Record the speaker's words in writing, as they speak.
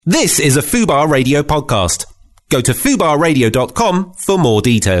This is a Fubar Radio podcast. Go to fubarradio.com for more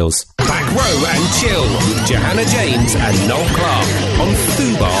details. Back Row and Chill with Johanna James and Noel Clark on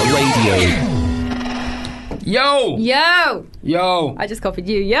Fubar Radio. Yo! Yo! Yo! I just copied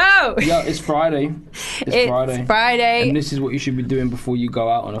you. Yo! Yo, it's Friday. It's Friday. And this is what you should be doing before you go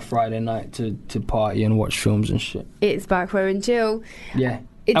out on a Friday night to party and watch films and shit. It's Back Row and Chill. Yeah.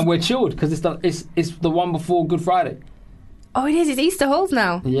 And we're chilled because it's the one before Good Friday. Oh, it is. It's Easter holes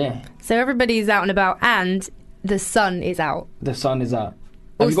now. Yeah. So everybody's out and about and the sun is out. The sun is out.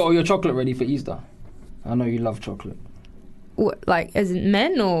 Have you got all your chocolate ready for Easter? I know you love chocolate. What, like, as in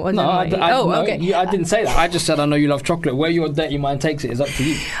men or as No, in like... okay. I didn't say that. I just said I know you love chocolate. Where your dirty mind takes it is up to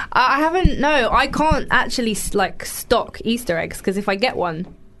you. I haven't... No, I can't actually, like, stock Easter eggs because if I get one,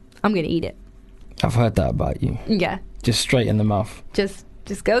 I'm going to eat it. I've heard that about you. Yeah. Just straight in the mouth. Just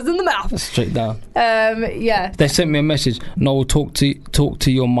goes in the mouth. Straight down. Yeah. They sent me a message. Noel, talk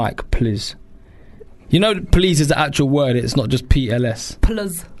to your mic, please. You know, please is the actual word. It's not just PLS.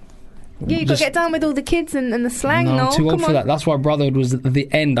 Plus. Yeah, you got to get down with all the kids and the slang. No, Noel. I'm too old Come for on. that. That's why Brotherhood was at the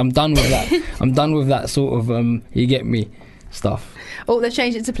end. I'm done with that. I'm done with that sort of, you get me, stuff. Oh, they've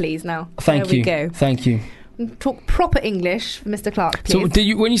changed it to please now. Thank there you. we go. Thank you. Talk proper English for Mr. Clark, please.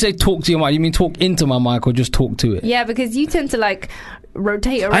 So, when you say talk to your mic, you mean talk into my mic or just talk to it? Yeah, because you tend to like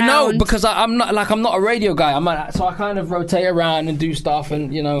rotate around. I know, because I'm not a radio guy. So I kind of rotate around and do stuff,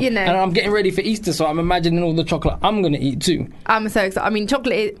 and you know, and I'm getting ready for Easter, so I'm imagining all the chocolate I'm gonna eat too. I'm so excited. I mean,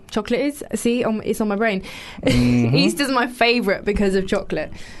 chocolate is. See, it's on my brain. Mm-hmm. Easter's my favourite because of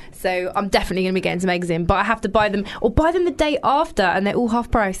chocolate. So I'm definitely gonna be getting some eggs in, but I have to buy them the day after, and they're all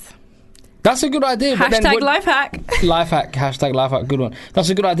half price. That's a good idea. Hashtag life hack. Life hack. Hashtag life hack. Good one. That's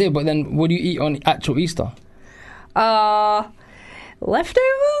a good idea. But then, what do you eat on actual Easter? Leftovers?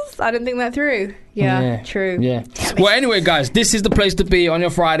 I didn't think that through. Yeah, true. Yeah. Well, anyway, guys, this is the place to be on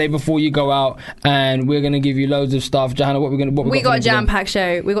your Friday before you go out, and we're going to give you loads of stuff. Johanna, we got a jam-packed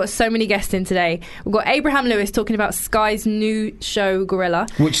show. We got so many guests in today. We've got Abraham Lewis talking about Sky's new show, Gorilla.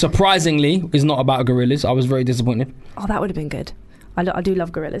 Which, surprisingly, is not about gorillas. I was very disappointed. Oh, that would have been good. I do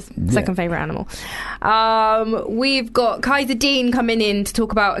love gorillas. Second favourite animal. We've got Kaiser Dean coming in to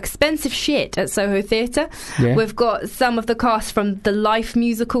talk about expensive shit at Soho Theatre. Yeah. We've got some of the cast from the Life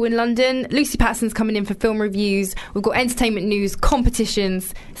musical in London. Lucy Patterson's coming in for film reviews. We've got entertainment news,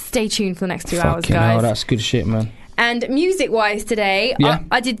 competitions. Stay tuned for the next 2 hours, guys. Hell, that's good shit, man. And music-wise today,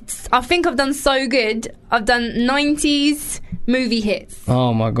 I think I've done so good. I've done 90s movie hits.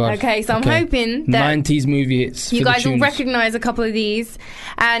 Oh, my God. Okay, so I'm hoping that 90s movie hits. You guys will recognise a couple of these.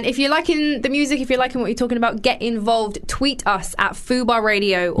 And if you're liking the music, if you're liking what you're talking about, get involved. Tweet us at Fubar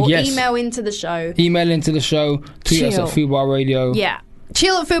Radio or email into the show. Email into the show. Tweet us at Fubar Radio. Yeah.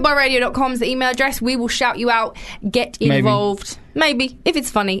 chill@fubarradio.com is the email address. We will shout you out. Get involved. Maybe. If it's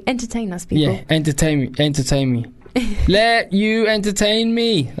funny, entertain us, people. Yeah, entertain me. Let you entertain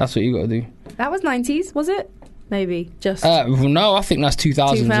me. That's what you got to do. That was 90s, was it? Maybe. Just. No, I think that's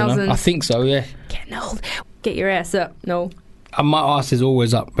 2000s. 2000s. You know? I think so, yeah. Getting old. Get your ass up. No. My ass is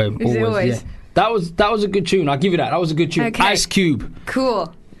always up, babe. Always. Yeah. That was a good tune. I'll give you that. That was a good tune. Okay. Ice Cube.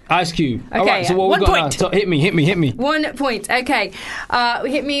 Cool. Ice Cube. Okay, all right, so what we got point. now? So hit me. 1 point. Okay.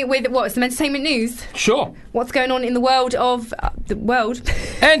 Hit me with some entertainment news. Sure. What's going on in the world of the world?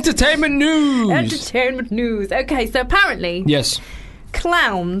 Entertainment news. Entertainment news. Okay, so apparently, yes,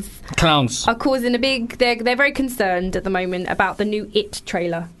 clowns are causing a big. They're very concerned at the moment about the new It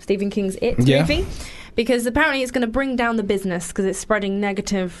trailer, Stephen King's It movie, because apparently it's going to bring down the business because it's spreading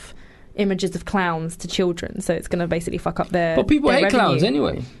negative images of clowns to children, so it's going to basically fuck up their. But people hate revenue. clowns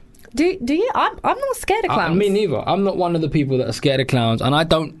anyway. Do you? I'm not scared of clowns. Me neither. I'm not one of the people that are scared of clowns, and I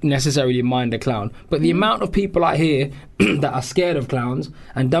don't necessarily mind a clown. But the amount of people I hear that are scared of clowns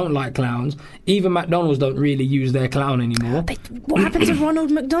and don't like clowns, even McDonald's don't really use their clown anymore. What happened to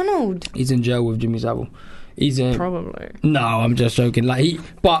Ronald McDonald? He's in jail with Jimmy Savile. He's in. Probably. No, I'm just joking.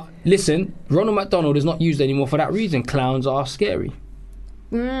 But listen, Ronald McDonald is not used anymore for that reason. Clowns are scary.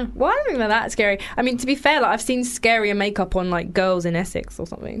 Well, I don't think they're that scary. I mean, to be fair, I've seen scarier makeup on girls in Essex or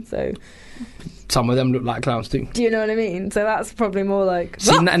something. So some of them look like clowns too. Do you know what I mean? So that's probably more like.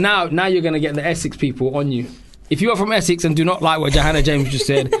 See, now you're going to get the Essex people on you. If you are from Essex and do not like what Johanna James just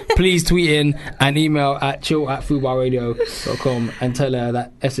said, please tweet in and email at chill@fubarradio.com and tell her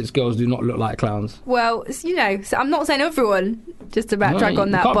that Essex girls do not look like clowns. Well, so I'm not saying everyone, just to backtrack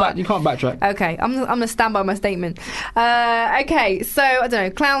on that. You can't backtrack. Okay, I'm going to stand by my statement. Okay, so, I don't know,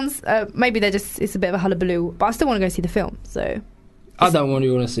 clowns, maybe it's a bit of a hullabaloo, but I still want to go see the film, so... I don't want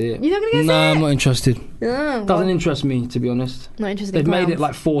to see it. You're not going to go see it? No, I'm not interested. Oh, doesn't interest me, to be honest. Not interested They've in clowns. made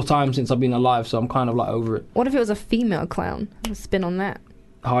it 4 times since I've been alive, so I'm kind of over it. What if it was a female clown? Spin on that.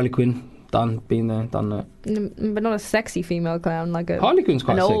 Harley Quinn, been there, done that. But not a sexy female clown, like Harley Quinn's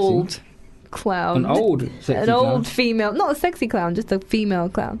quite an sexy. old clown. An old sexy An clown. old female, not a sexy clown, just a female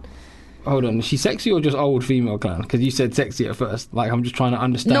clown. Hold on, is she sexy or just old female clown? Because you said sexy at first. Like, I'm just trying to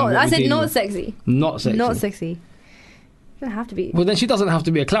understand. No, what I we're said dealing not with. sexy. Not sexy. Not sexy. Doesn't have to be. Well, then she doesn't have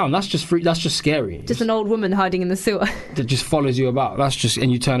to be a clown. That's just free. That's just scary. Just an old woman hiding in the sewer. That just follows you about. That's just,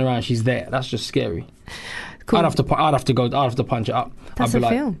 and you turn around, she's there. That's just scary. Cool. I'd have to punch it up. That's I'd be a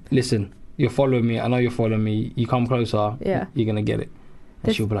like, film. listen, you're following me. I know you're following me. You come closer. Yeah. You're gonna get it. And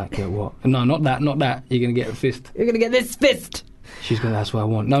This- she'll be like, yeah, what? No, not that. You're gonna get a fist. You're gonna get this fist. She's gonna. That's what I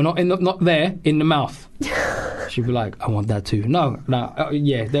want. No, not there. In the mouth. She'll be like, I want that too. No.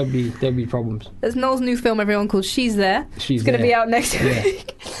 Yeah, there'll be problems. There's Noel's new film, everyone, called She's There. She's It's going to there. be out next Yeah.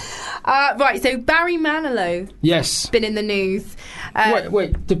 week. Right, so Barry Manilow Yes. been in the news.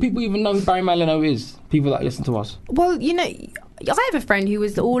 Wait. Do people even know who Barry Manilow is? People that listen to us. Well, you know, I have a friend who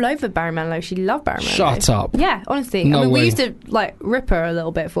was all over Barry Manilow. She loved Barry Manilow. Shut up. Yeah, honestly. No I mean, way. we used to like rip her a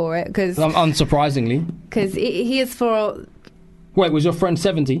little bit for it because Unsurprisingly. he is for. Wait, was your friend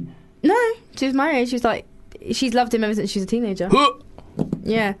 70? No, she was my age. She was like, she's loved him ever since she was a teenager.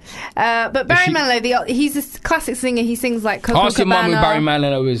 Yeah, but Barry she- Manilow, he's a classic singer. He sings like Coco Ask your mum who Cabana.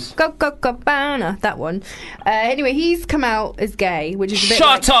 Barry Manilow is. Coco Cabana, that one. Anyway, he's come out as gay, which is a bit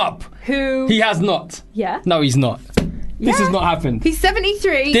Shut like, up! Who? He has not. Yeah. No, he's not. This Yeah. has not happened. He's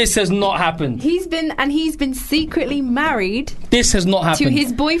 73. This has not happened. He's been secretly married This has not happened. to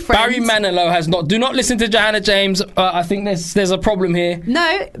his boyfriend. Barry Manilow has not. Do not listen to Johanna James. I think there's a problem here.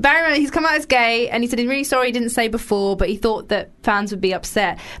 No, Barry Manilow, he's come out as gay, and he said he's really sorry he didn't say before, but he thought that fans would be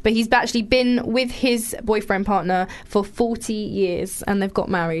upset. But he's actually been with his boyfriend partner for 40 years, and they've got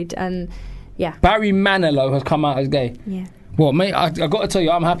married, and yeah. Barry Manilow has come out as gay. Yeah. Well, mate, I got to tell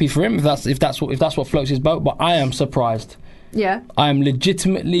you, I'm happy for him if that's what floats his boat. But I am surprised. Yeah. I am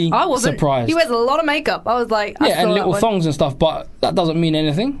legitimately I wasn't. surprised. He wears a lot of makeup. I was like, I Yeah, saw and that little one. thongs and stuff, but that doesn't mean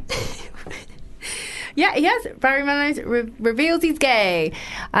anything. Yeah, he has. Barry Manilow reveals he's gay.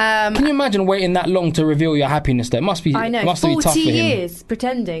 Can you imagine waiting that long to reveal your happiness? There must be. I know. It must 40 be tough for him. years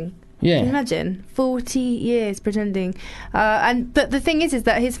pretending. Can you Yeah. imagine 40 years pretending, but the thing is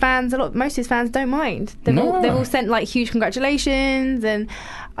that his fans, most of his fans don't mind. They've all sent like huge congratulations, and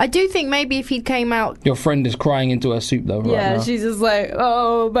I do think maybe if he came out, Your friend is crying into her soup though. Right now. she's just like,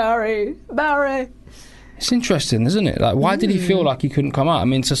 oh Barry. It's interesting, isn't it? Like, why did he feel like he couldn't come out? I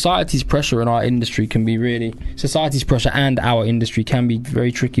mean, society's pressure in our industry can be society's pressure and our industry can be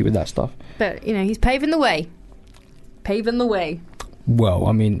very tricky with that stuff. But you know, he's paving the way. Well,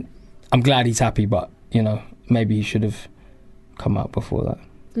 I mean, I'm glad he's happy, but you know, maybe he should have come out before that.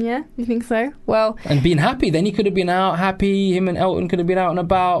 Yeah, you think so? Well, And been happy, then he could have been out happy. Him and Elton could have been out and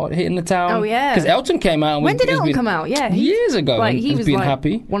about, hitting the town. Oh, yeah. Because Elton came out. And when did has Elton been- come out? Yeah, years ago. Like and he has was been like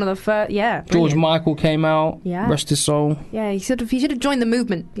happy. one of the first. Yeah, George brilliant. Michael came out. Yeah. Rest his soul. Yeah, he should have joined the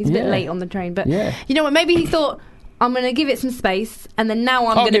movement. He's a bit Yeah. late on the train, but Yeah. you know what? Maybe he thought, I'm going to give it some space, and then now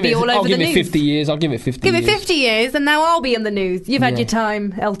I'm going to be all over I'll the give news. it 50 years. I'll give it 50 Give years. it 50 years, and now I'll be in the news. You've had Yeah. your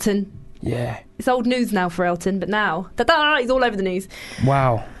time, Elton. Yeah. It's old news now for Elton, but now, ta-da, he's all over the news.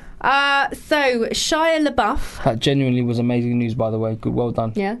 Wow. So Shia LaBeouf. That genuinely was amazing news, by the way. Good, well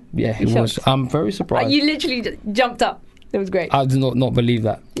done. Yeah. Yeah, You it was. shocked? I'm very surprised. You literally jumped up. It was great. I did not believe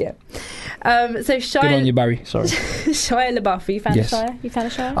that. Yeah. So Good on you, Shia, Barry. Sorry. Shia LaBeouf. Are you fan Yes. of Shia? You fan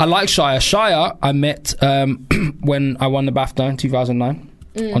of Shia? I like Shia. Shia, I met when I won the BAFTA in 2009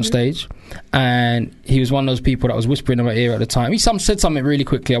 on stage, and he was one of those people that was whispering in my ear at the time. He said something really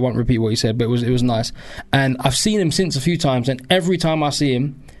quickly. I won't repeat what he said, but it was nice. And I've seen him since a few times, and every time I see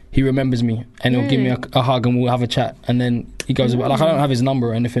him, he remembers me, and he'll give me a hug, and we'll have a chat. And then he goes about, like, I don't have his number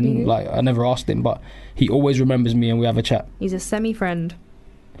or anything. Like, I never asked him, but he always remembers me, and we have a chat. He's a semi-friend.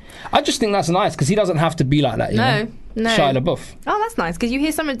 I just think that's nice because he doesn't have to be like that. You know? No. Shia LaBeouf, Oh, that's nice, because you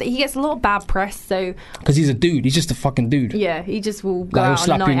hear someone that he gets a lot of bad press, so because he's a dude. He's just a fucking dude. yeah, he just will go Like, he'll out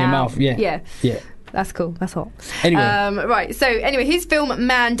slap on a you in night your out. mouth. Yeah. Yeah. Yeah. That's cool. That's hot. Anyway. Right. So anyway, his film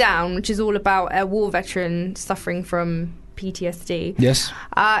Man Down, which is all about a war veteran suffering from PTSD. Yes.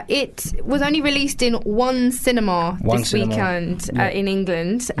 It was only released in one cinema this weekend Yeah. in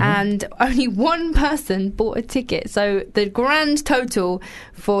England, and only one person bought a ticket. So the grand total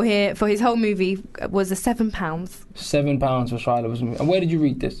for his whole movie was £7. £7 for Shia LaBeouf. And where did you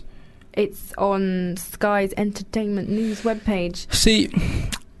read this? It's on Sky's Entertainment News webpage. See,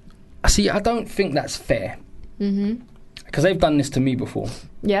 I don't think that's fair. Because they've done this to me before.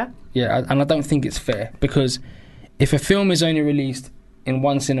 Yeah. Yeah, and I don't think it's fair. Because if a film is only released in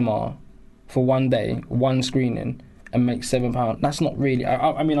one cinema for one day, one screening, and make £7. That's not really.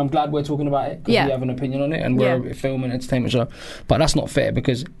 I mean, I'm glad we're talking about it because we have an opinion on it, and we're a film and entertainment show. But that's not fair,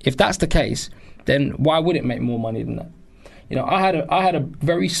 because if that's the case, then why would it make more money than that? You know, I had a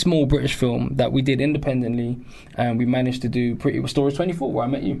very small British film that we did independently, and we managed to do pretty. Stories 24, where I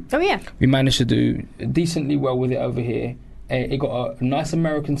met you. Oh yeah. We managed to do decently well with it over here. It got a nice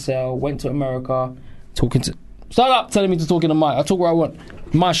American sale. Went to America, telling me to talk in the mic. I talk where I want.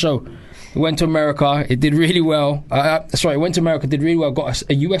 My show. It went to America. It did really well. It went to America. Did really well. Got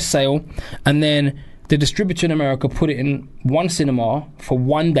a US sale, and then the distributor in America put it in one cinema for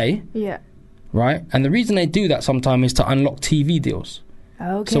one day. Yeah. Right, and the reason they do that sometimes is to unlock TV deals.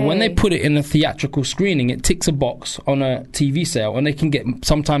 Okay. So when they put it in a theatrical screening, it ticks a box on a TV sale, and they can get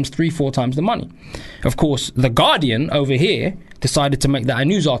sometimes 3-4 times the money. Of course, The Guardian over here decided to make that a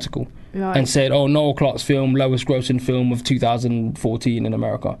news article and said, "Oh, Noel Clarke's film, lowest grossing film of 2014 in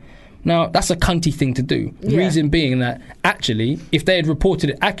America." Now, that's a cunty thing to do. The reason being that, actually, if they had reported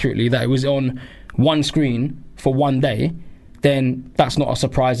it accurately, that it was on one screen for one day, then that's not a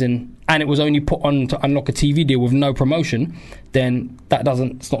surprising... And it was only put on to unlock a TV deal with no promotion, then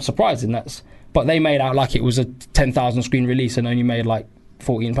it's not surprising. But they made out like it was a 10,000 screen release and only made like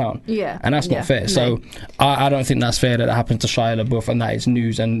 £14. Yeah. And that's not fair. No. So I don't think that's fair that it happens to Shia LaBeouf and that is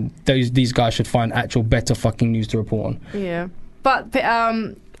news, and these guys should find actual better fucking news to report on. Yeah. But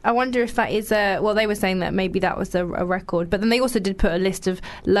I wonder if that is they were saying that maybe that was a record, but then they also did put a list of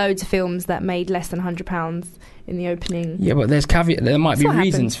loads of films that made less than £100 in the opening. Yeah, but there's caveat. There might be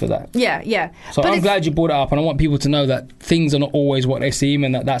reasons for that. Yeah. So I'm glad you brought it up, and I want people to know that things are not always what they seem,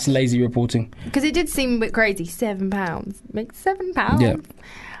 and that's lazy reporting. Because it did seem a bit crazy. £7. Make £7? Yeah.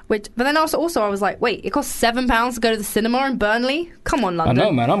 But then also I was like, wait, it costs £7 to go to the cinema in Burnley? Come on, London. I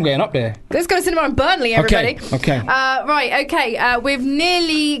know, man. I'm getting up there. Let's go to cinema in Burnley, everybody. Okay. We've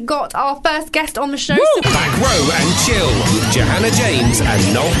nearly got our first guest on the show. Back Row and Chill with Johanna James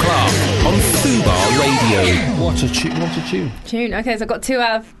and Noel Clarke on Fubar Radio. What a tune. Okay, so I've got 2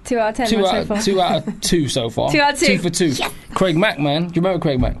 out of 10 2 so far. 2 out of 2 so far. 2 out of 2. 2 for 2. Yes. Craig Mack, man. Do you remember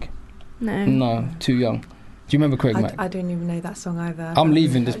Craig Mack? No, too young. Do you remember Craig Mack? I don't even know that song either. I'm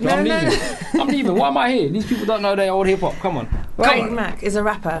leaving this. I'm leaving. Why am I here? These people don't know their old hip hop. Come on. Craig Mack is a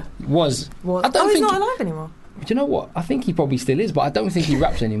rapper. Was. I don't think he's not alive anymore. Do you know what? I think he probably still is, but I don't think he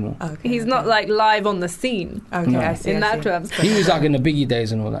raps anymore. Okay, he's not like live on the scene. Okay, no. I see. Terms. He was like in the Biggie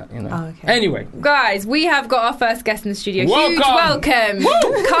days and all that, you know. Oh, okay. Anyway, guys, we have got our first guest in the studio. Welcome. Huge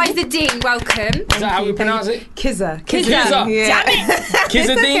welcome. Kaiser Dean, welcome. Is that how we pronounce it? Kizza. Yeah. Damn it.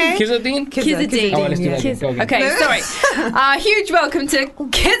 Kizza Dean. Kizza Oh, let's do that. Go again. Okay, sorry. Huge welcome to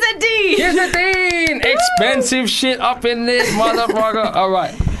Kizza Dean. Kizza Dean. Expensive shit up in this motherfucker. All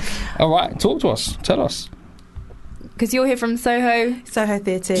right. Talk to us. Tell us. Because you're here from Soho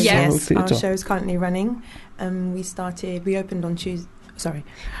Theatre. Yes. Soho Our show is currently running. We opened on Tuesday.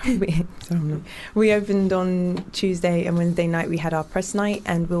 We opened on Tuesday, and Wednesday night we had our press night,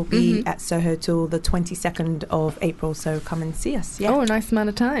 and we'll be at Soho till the 22nd of April, so come and see us. Yeah. Oh, a nice amount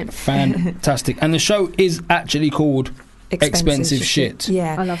of time. Fantastic. And the show is actually called Expensive Shit.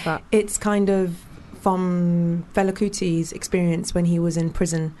 Yeah. I love that. It's kind of from Fela Kuti's experience when he was in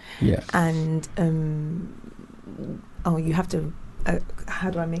prison. Yeah. And you have to. How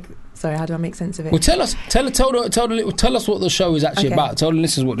do I make sense of it? Well, tell us what the show is actually about. Tell the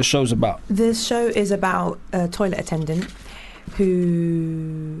listeners what the show's about. The show is about a toilet attendant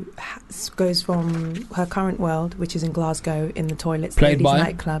who goes from her current world, which is in Glasgow, in the toilets, ladies'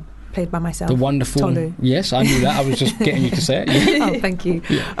 nightclub. Played by myself. The wonderful Tolu. Yes, I knew that. I was just getting you to say it. Yeah. Oh, thank you.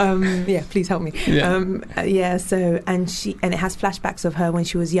 Yeah. Please help me. Yeah. So and it has flashbacks of her when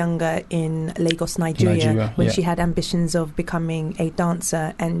she was younger in Lagos, Nigeria, when she had ambitions of becoming a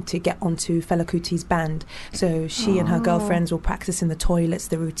dancer and to get onto Fela Kuti's band. So she and her girlfriends will practice in the toilets,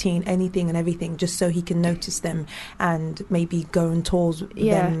 the routine, anything and everything, just so he can notice them and maybe go on tours with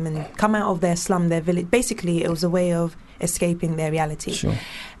them and come out of their slum, their village. Basically, it was a way of escaping their reality. Sure.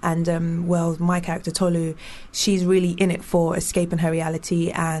 And my character Tolu, she's really in it for escaping her reality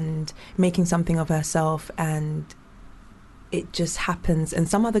and making something of herself, and it just happens. And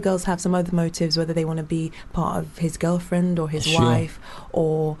some other girls have some other motives, whether they want to be part of his girlfriend or his wife,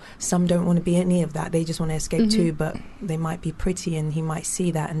 or some don't want to be any of that. They just want to escape too, but they might be pretty and he might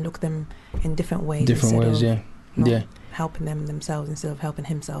see that and look at them in different ways. Helping them themselves instead of helping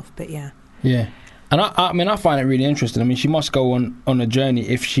himself. But yeah. And I find it really interesting. I mean, she must go on a journey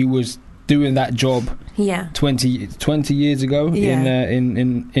if she was doing that job 20 years ago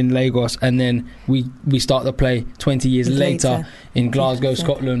in Lagos, and then we start the play 20 years later in Glasgow,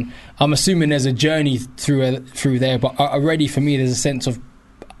 Scotland. I'm assuming there's a journey through there, but already for me there's a sense of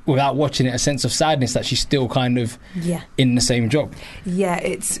without watching it, a sense of sadness that she's still kind of in the same job. Yeah,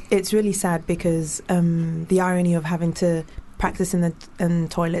 it's really sad because the irony of having to practice in the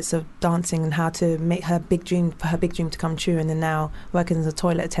toilets of dancing and how to make her big dream to come true, and then now working as a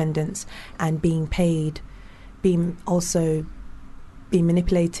toilet attendant and being paid, being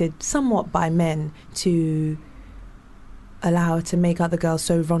manipulated somewhat by men to allow her to make other girls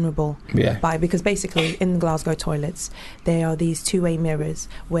so vulnerable. Because basically in Glasgow toilets there are these two-way mirrors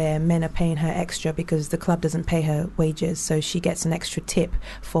where men are paying her extra because the club doesn't pay her wages, so she gets an extra tip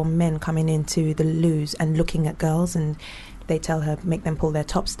for men coming into the loos and looking at girls, and they tell her, make them pull their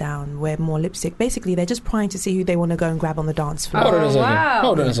tops down, wear more lipstick. Basically they're just prying to see who they want to go and grab on the dance floor.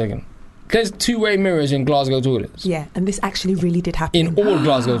 Hold on a second. There's two-way mirrors in Glasgow toilets. Yeah, and this actually really did happen. In all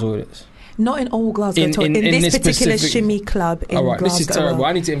Glasgow toilets? Not in all Glasgow toilets. In this particular shimmy club in Glasgow. This is terrible.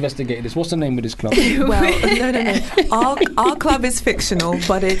 I need to investigate this. What's the name of this club? Well, no. Our club is fictional,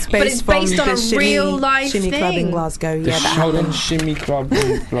 but it's based on the a real life shimmy thing. Club in Glasgow. Shimmy club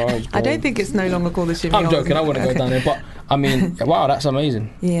in Glasgow. I don't think it's no longer called the shimmy. I'm joking. I want to go down there, but I mean, wow, that's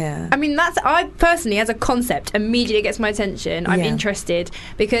amazing. Yeah. I mean, I personally, as a concept, immediately gets my attention. I'm interested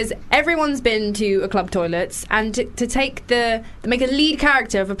because everyone's been to a club toilets, and to make a lead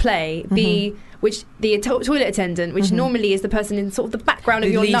character of a play be which the toilet attendant, which normally is the person in sort of the background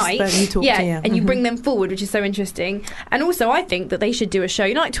of your night, and you bring them forward, which is so interesting. And also, I think that they should do a show.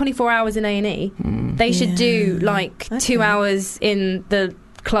 You know, like 24 hours in A&E. They should do like 2 hours in the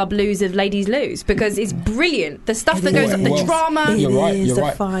club loos of ladies loos, because it's brilliant. The stuff that goes up, the drama. You're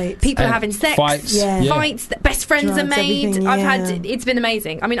right. Fight. People are having sex, fights, best friends Drugs, are made. everything, It's been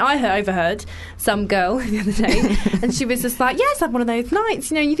amazing. I mean, I overheard some girl the other day, and she was just like, "Yeah, it's like one of those nights.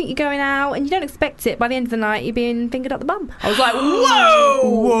 You know, you think you're going out, and you don't expect it. By the end of the night, you're being fingered up the bum." I was like,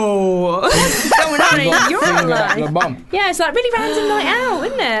 "Whoa, what's going on in your life?" Yeah, it's like really random night out,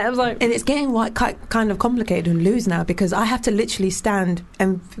 isn't it? I was like, and it's getting kind of complicated in loos now, because I have to literally stand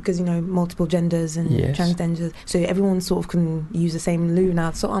because multiple genders and transgenders, so everyone sort of can use the same loo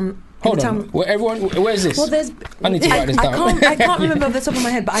now. So I'm hold on. Where's this? Well, I need to write this down. I can't remember off the top of my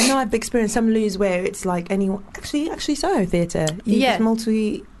head, but I know I've experienced some loos where it's like anyone. Actually, Soho Theatre.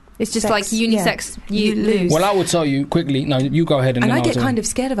 It's just like unisex loos. Well, I will tell you quickly. No, you go ahead. And I get kind of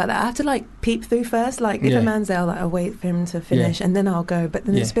scared about that. I have to like peep through first. Like if a man's there, I'll wait for him to finish, and then I'll go. But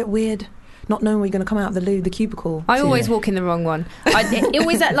then it's a bit weird, not knowing where you're going to come out of the cubicle. I always walk in the wrong one.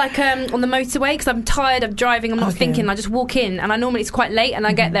 Always at like on the motorway, because I'm tired of driving. I'm not thinking. I just walk in, and I normally it's quite late, and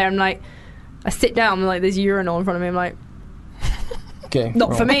I get there, and like I sit down, and like there's urinal in front of me. I'm like,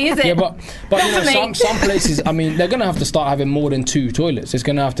 not for me, is it? Yeah, but some places, I mean, they're going to have to start having more than 2 toilets. It's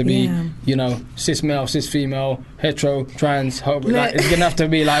going to have to be, cis male, cis female, hetero, trans. It's going to have to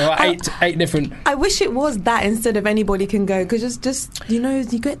be like eight different. I wish it was that instead of anybody can go, because just you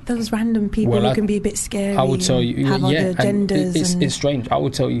get those random people who can be a bit scary. I would tell you, have other genders. It's strange. I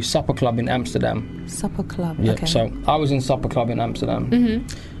would tell you, Supper Club in Amsterdam. Supper Club. Yeah. Okay. So I was in Supper Club in Amsterdam,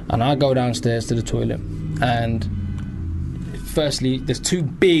 and I go downstairs to the toilet, and firstly, there's 2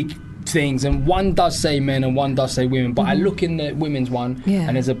 big things, and one does say men and one does say women, but I look in the women's one,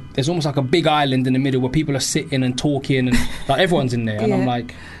 and there's almost like a big island in the middle where people are sitting and talking, and like everyone's in there, and I'm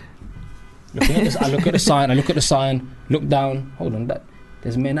like looking at this. I look at the sign, look down, hold on,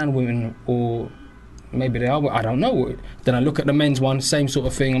 there's men and women, or maybe they are, I don't know. Then I look at the men's one, same sort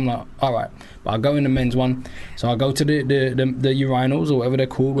of thing. I'm like, all right, but I go in the men's one, so I go to the urinals or whatever they're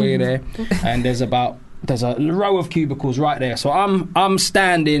called, where you're there, and there's a row of cubicles right there. So I'm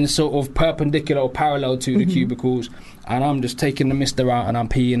standing sort of perpendicular or parallel to the cubicles, and I'm just taking the mister out, and I'm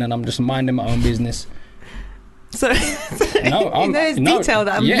peeing, and I'm just minding my own business. So there's detail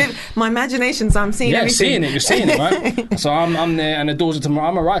that my imaginations. I'm seeing everything. You're seeing it, right? So I'm there, and the doors are tomorrow.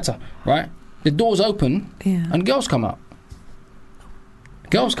 I'm a writer, right? The doors open, and girls come out.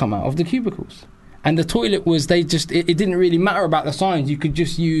 Girls come out of the cubicles. And the toilet was, it didn't really matter about the signs. You could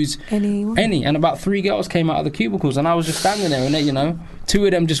just use any. And about 3 girls came out of the cubicles, and I was just standing there, and they, 2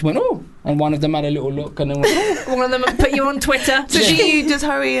 of them just went, oh, and one of them had a little look, and then went, oh. One of them put you on Twitter. So did you just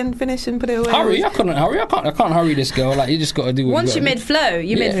hurry and finish and put it away? Hurry? I couldn't hurry. I can't hurry this girl. Like, you just got to do what once you mid-flow,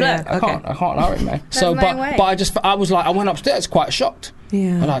 mid-flow. I can't hurry, man. So, but I was like, I went upstairs quite shocked.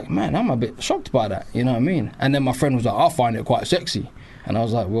 Yeah. I'm like, man, I'm a bit shocked by that. You know what I mean? And then my friend was like, I find it quite sexy. And I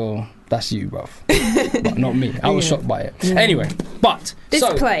was like, well, that's you, bruv. But not me. I was shocked by it. Yeah. Anyway, but this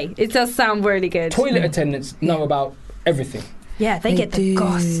play, it does sound really good. Toilet attendants know about everything. Yeah, they get the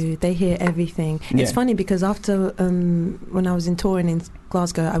goss. They hear everything. Yeah. It's funny because after when I was touring in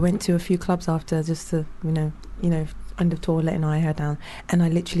Glasgow, I went to a few clubs after just to the tour, letting our hair down, and I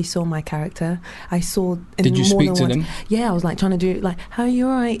literally saw my character. I saw. Did you speak to them? Yeah, I was like trying to do like, "How are you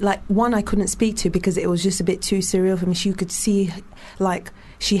alright?" Like one I couldn't speak to because it was just a bit too surreal for me. She could see, like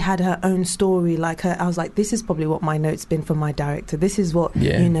she had her own story. Like I was like, this is probably what my note's been from my director. This is what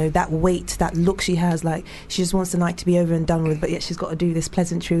that weight, that look she has. Like she just wants the night to be over and done with, but yet she's got to do this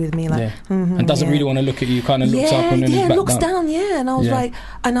pleasantry with me. Like and doesn't really want to look at you. Kind of looks up and then back looks down. And I was like,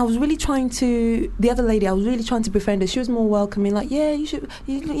 and I was really trying to. The other lady, I was really trying to befriend her. She was more welcoming. Like, you should.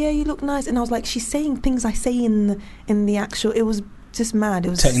 You look nice. And I was like, she's saying things I say in the actual. It was just mad. It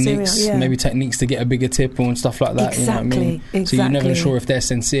was techniques, maybe techniques to get a bigger tip and stuff like that. Exactly, you know what I mean? exactly. So you're never sure if they're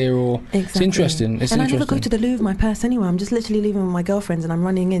sincere or. Exactly. It's interesting. I never go to the Louvre, my purse anyway. I'm just literally leaving with my girlfriends, and I'm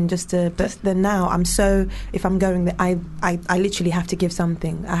running in just to. But then now I'm so. If I'm going there, I literally have to give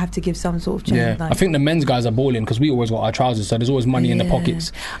something. I have to give some sort of change. Yeah, I think the men's guys are balling because we always got our trousers, so there's always money in the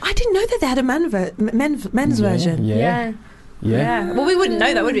pockets. I didn't know that they had a men's version. Yeah. Well, we wouldn't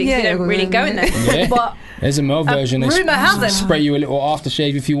know that, would we? Because we don't really go in there. Yeah. But there's a male version. Rumour has it. Spray you a little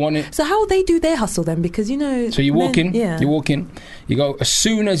aftershave if you want it. So how would they do their hustle then? Because So you walk in. You walk in. You go as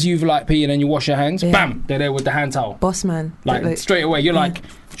soon as you've like peed and then you wash your hands. Bam! They're there with the hand towel. Boss man. Like straight away. You're like.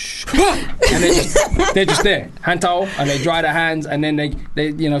 And they're just there, hand towel, and they dry their hands, and then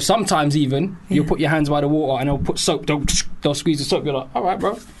they sometimes even you'll put your hands by the water and they'll put soap. They'll squeeze the soap. You're like, all right,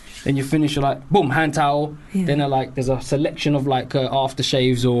 bro. Then you finish, you're like, boom, hand towel. Then there's a selection of like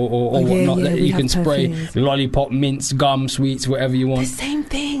aftershaves or whatnot that you can spray. Lollipop, mints, gum, sweets, whatever you want. The same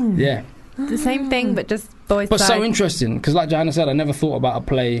thing. Yeah. The same thing, but just boys. But so interesting, because like Johanna said, I never thought about a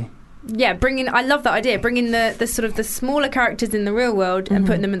play. Yeah, I love that idea. Bringing the sort of the smaller characters in the real world and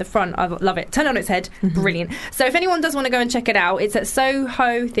putting them in the front. I love it. Turn it on its head. Brilliant. So if anyone does want to go and check it out, it's at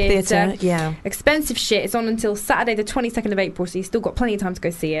Soho Theatre. Yeah. Expensive shit. It's on until Saturday the 22nd of April, so you've still got plenty of time to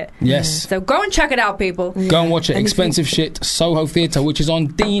go see it. Yes. So go and check it out, people. Go and watch it. And Expensive Shit, Soho Theatre, which is on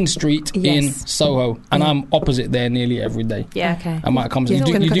Dean Street in Soho. And I'm opposite there nearly every day. Yeah. Okay. I might come. You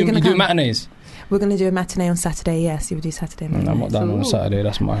do matinees? We're going to do a matinee on Saturday. Yes, you would do Saturday. I'm not done on a Saturday.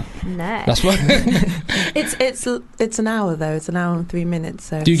 That's my. No. That's my. It's an hour though. It's an hour and 3 minutes.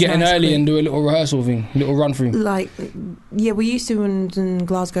 So do you get in early and do a little rehearsal thing, little run through? Like, yeah, we used to in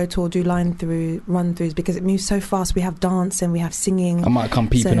Glasgow tour do run throughs because it moves so fast. We have dance and we have singing. I might come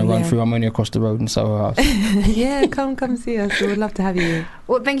peeping and run through. I'm only across the road in Soho House. Yeah, come see us. We would love to have you.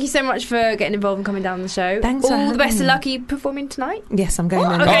 Well, thank you so much for getting involved and coming down the show. Thanks. All the best of luck. Are you performing tonight? Yes, I'm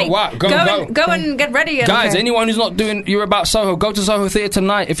going. Okay. Oh wow, go and get ready. Guys, anyone who's not doing You're About Soho, go to Soho Theatre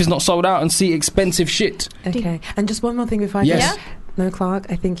tonight if it's not sold out and see Expensive Shit. Okay, and just one more thing before I go. No, Clark,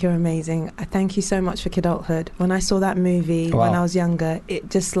 I think you're amazing. I thank you so much for Kidulthood. When I saw that movie when I was younger, it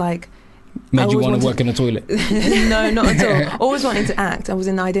just like made you want to work in a toilet. No, not at all. Always wanted to act. I was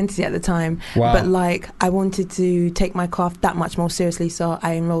in Identity at the time. Wow. But like I wanted to take my craft that much more seriously, so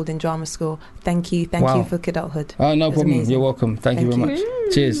I enrolled in drama school. Thank you for Kidulthood. Oh, no problem. Amazing. You're welcome. Thank you very much.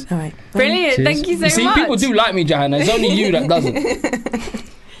 Cheers. All right. Brilliant. Cheers. Thank you so much. See, people do like me, Johanna. It's only you that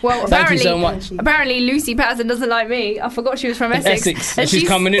doesn't. Well, thank you so much. Apparently, Lucy Patterson doesn't like me. I forgot she was from Essex. And she's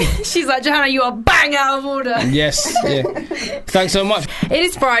coming in. She's like, Johanna, you are bang out of order. Yes. Yeah. Thanks so much. It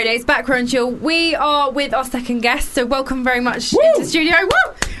is Friday. It's Back Row and Chill. We are with our second guest, so welcome very much into the studio.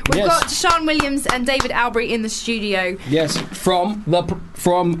 Woo! We've got Sean Williams and David Albury in the studio. Yes, from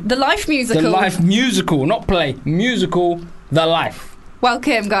the Life musical. The Life musical, not play. Musical, The Life.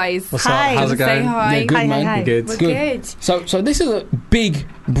 Welcome, guys. What's up? How's it going? Say hi. Yeah, good, man. Hi. Good. We're good. So this is a big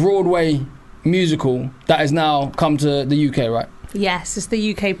Broadway musical that has now come to the UK, right? Yes, it's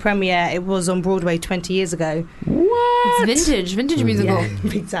the UK premiere. It was on Broadway 20 years ago. What? It's vintage musical. Yeah,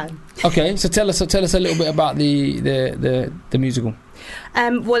 big time. Okay, so tell us a little bit about the musical.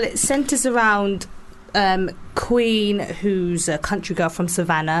 Well, it centres around Queen, who's a country girl from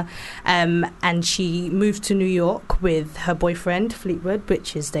Savannah, and she moved to New York with her boyfriend Fleetwood,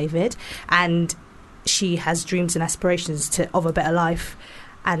 which is David, and she has dreams and aspirations of a better life,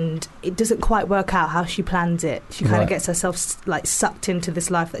 and it doesn't quite work out how she plans it. She kind of gets herself like sucked into this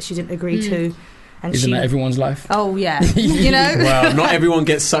life that she didn't agree to. And Isn't that everyone's life? Oh, yeah. You know? Well, not everyone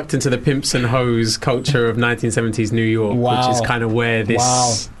gets sucked into the pimps and hoes culture of 1970s New York, which is kind of where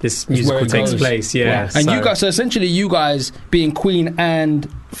this musical takes place. Yeah. Wow. And so essentially you guys, being Queen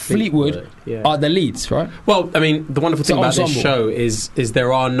and Fleetwood are the leads, right? Well, I mean, the wonderful thing about this show is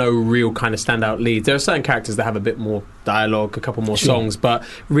there are no real kind of standout leads. There are certain characters that have a bit more dialogue, a couple more songs, but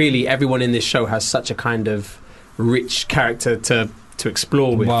really everyone in this show has such a kind of rich character to to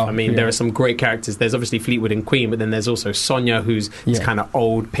explore with. I mean, there are some great characters. There's obviously Fleetwood and Queen, but then there's also Sonia, who's this kind of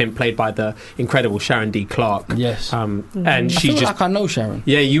old pimp played by the incredible Sharon D. Clarke. Yes. And she just like I know Sharon.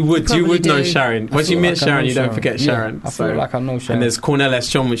 Yeah, you would know Sharon. Once you meet Sharon, you don't forget Sharon. I feel like I know Sharon. And there's Cornel S.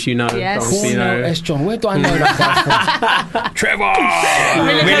 John, which you know. Yes. Cornel S. John. Where do I know that guy from? Trevor!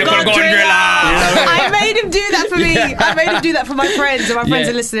 I made him do that for me. I made him do that for my friends, and my friends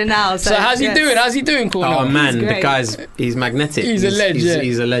are listening now. So how's he doing? How's he doing, Cornel? Oh man, the guy's he's magnetic. He's a legend.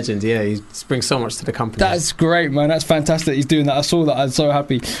 He's a legend. Yeah, he brings so much to the company. That's great, man. That's fantastic. He's doing that. I saw that. I'm so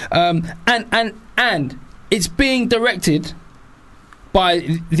happy. And it's being directed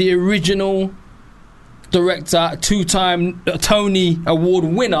by the original director, two-time Tony Award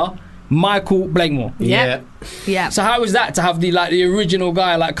winner, Michael Blakemore. Yeah. So how was that to have the original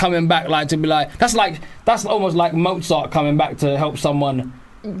guy coming back to be that's almost like Mozart coming back to help someone.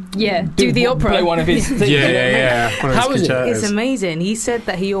 Do the opera. Play one of his things. How is it? It's amazing. He said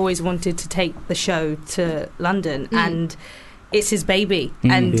that he always wanted to take the show to London and it's his baby.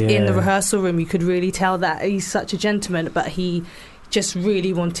 And in the rehearsal room you could really tell that he's such a gentleman, but he just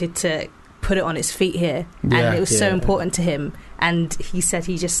really wanted to put it on its feet here. And it was so important to him. And he said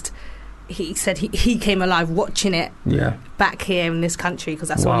he came alive watching it back here in this country because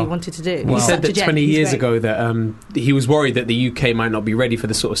that's all he wanted to do. He said that 20 years ago that he was worried that the UK might not be ready for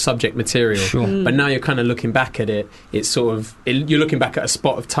the sort of subject material. But now you're kind of looking back at it, it's sort of you're looking back at a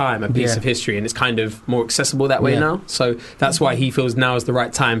spot of time, a piece of history, and it's kind of more accessible that way now. So that's why he feels now is the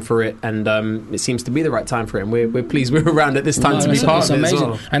right time for it, and it seems to be the right time for it. And we're pleased we're around at this time to be part of it as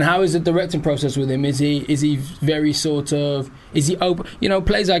well. And how is the directing process with him? Is he very sort of, is he open?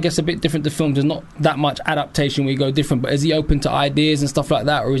 Plays I guess a bit different to films. There's not that much adaptation where you go different, but is he open to ideas and stuff like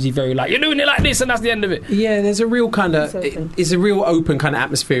that, or is he very you're doing it like this and that's the end of it? Yeah, there's a real kind of it's a real open kind of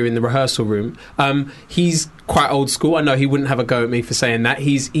atmosphere in the rehearsal room. He's quite old school. I know he wouldn't have a go at me for saying that.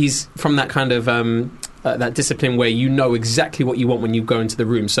 He's from that kind of that discipline where you know exactly what you want when you go into the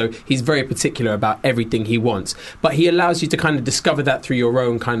room. So he's very particular about everything he wants. But he allows you to kind of discover that through your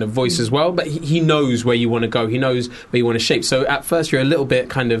own kind of voice as well. But he knows where you want to go. He knows where you want to shape. So at first you're a little bit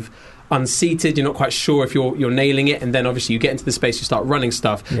kind of unseated, you're not quite sure if you're nailing it, and then obviously you get into the space, you start running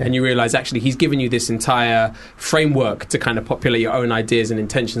stuff, and you realise actually he's given you this entire framework to kind of populate your own ideas and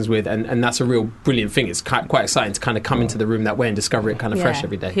intentions with, and that's a real brilliant thing. It's quite exciting to kind of come into the room that way and discover it kind of fresh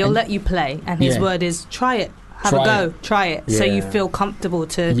every day. He'll let you play, and his word is try it. Have a go, try it, so you feel comfortable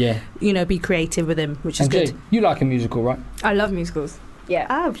to, be creative with him, which is good. Jay, you like a musical, right? I love musicals. Yeah.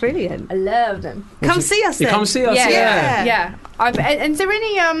 Ah, brilliant. I love them. Come see us then. Come see us, yeah. And is there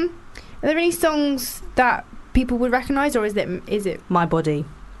any are there any songs that people would recognise, or is it My Body?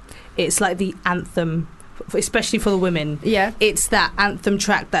 It's like the anthem, especially for the women. Yeah, it's that anthem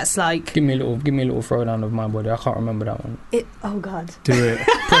track that's like. Give me a little throwdown of My Body. I can't remember that one. Oh God. Do it.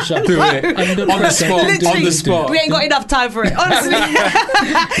 Push up. Do it. On the spot. On the spot. We ain't got enough time for it, honestly.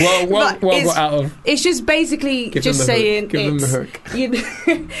 What got out of? It's just basically just saying. Give them the hook.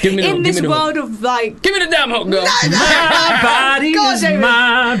 In this world of like. Give me the damn hook, girl. My body is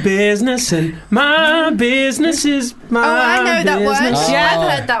my business, and my business is my. Oh, I know that one. business.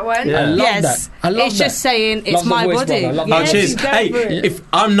 I've heard that one. I love that. I love it's that. just saying it's Love the my voice, body. brother. I love Oh, that. cheers. Hey, if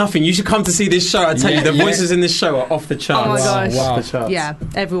I'm nothing, you should come to see this show. I tell you, the voices in this show are off the charts. Oh my gosh. Wow. Off the charts. Yeah,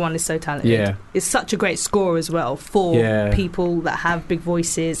 everyone is so talented. Yeah. It's such a great score as well for people that have big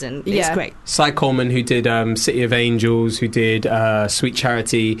voices, and it's great. Cy Coleman, who did City of Angels, who did Sweet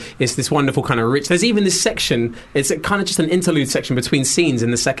Charity, it's this wonderful kind of rich. There's even this section, it's kind of just an interlude section between scenes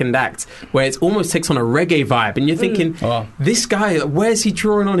in the second act where it almost takes on a reggae vibe, and you're thinking, this guy, where's he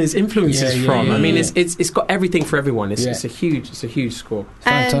drawing on his influences from? I mean, it's got everything for everyone. It's a huge score.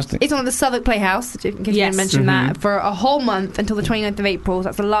 Fantastic. And it's on at the Southwark Playhouse, in case you didn't mention that, for a whole month until the 29th of April. So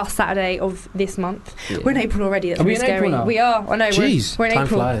that's the last Saturday of this month. We're in April already. That's really scary. We are. I know. Jeez. We're in Time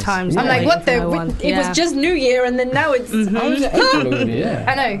April. flies. Times I'm like, what the? It was just New Year, and then now it's.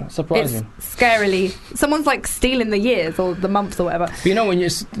 I know. Surprising. It's scarily. Someone's like stealing the years or the months or whatever. But you know,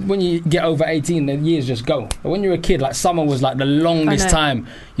 when you get over 18, the years just go. But when you're a kid, like summer was like the longest time.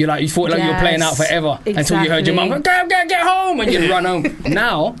 You thought like you were playing out forever until you heard your mum go, get home, and you'd run home.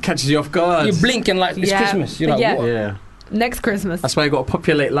 Now catches you off guard. You're blinking like it's Christmas. You're like, what? Yeah. Next Christmas. That's why you got to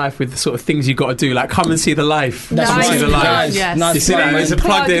populate life with the sort of things you got to do, like come and see the life. That's see the life. Yes. You see that? There's a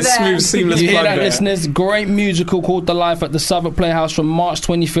plug there, smooth, seamless you plug hear that, there. listeners? Great musical called The Life at the Southwark Playhouse from March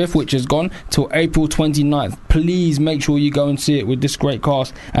 25th, which is gone, till April 29th. Please make sure you go and see it with this great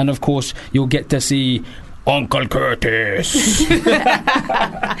cast, and of course you'll get to see Uncle Curtis. You love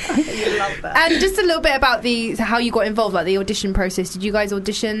that. And just a little bit about how you got involved, like the audition process. Did you guys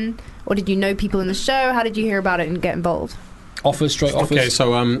audition, or did you know people in the show? How did you hear about it and get involved? Offers, straight offers. Okay,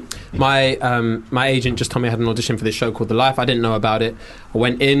 so my agent just told me I had an audition for this show called The Life. I didn't know about it. I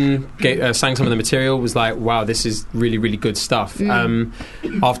went in, sang some of the material, was like, wow, this is really, really good stuff.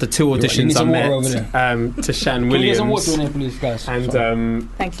 After 2 auditions, I met Tashan Williams. Some water in here, please, guys. And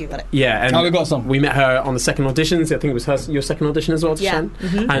thank you, got it. yeah, and we got some. We met her on the second audition. I think it was your second audition as well, Tashan.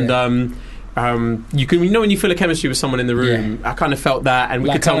 And you can, when you feel a chemistry with someone in the room, I kind of felt that, and we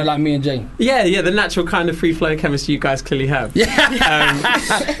could tell, like me and Jay. Yeah, the natural kind of free flowing chemistry you guys clearly have. Yeah,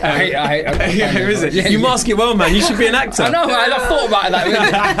 I is it? You mask it well, man. You should be an actor. I know. I thought about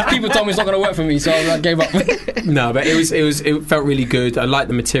it. People told me it's not going to work for me, so I gave up. No, but it felt really good. I liked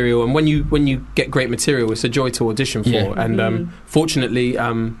the material, and when you get great material, it's a joy to audition for. Yeah. And fortunately,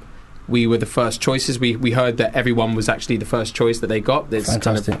 we were the first choices. We heard that everyone was actually the first choice that they got. It's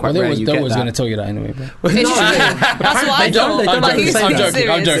fantastic. Kind of quite rare you get that. They was going to tell you that anyway. Well, no. That's what I thought. I'm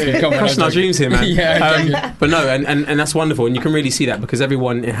joking. Come on, crushing our dreams here, man. Yeah, but no, and that's wonderful, and you can really see that because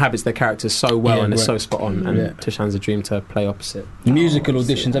everyone inhabits their characters so well, and it's so spot on. And Tashan's a dream to play opposite. Musical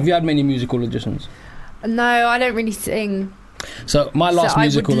auditions. Have you had many musical auditions? No, I don't really sing. So my last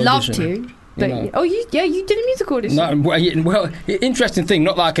musical audition. I would love to. But you did a musical audition. No, well, interesting thing.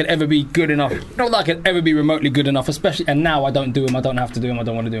 Not that I could ever be good enough. Not that I could ever be remotely good enough. Especially, and now I don't do them. I don't have to do them. I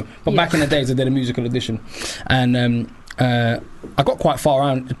don't want to do them. But back in the days, I did a musical audition, and I got quite far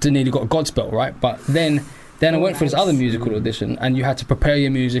around to nearly got a Godspell, right? But then I went for this other musical audition, and you had to prepare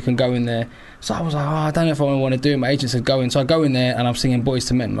your music and go in there. So I was like, I don't know if I want to do it. My agent said, go in. So I go in there, and I'm singing Boys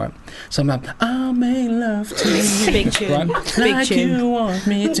to Men, right? So I'm like, I'll make love to you. Big tune. Right? Big like tune. You want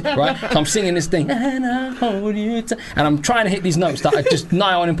me to. Right? So I'm singing this thing, and I'll hold you tight. And I'm trying to hit these notes that are just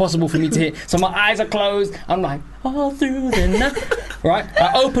nigh on impossible for me to hit. So my eyes are closed. I'm like, all through the night. Right?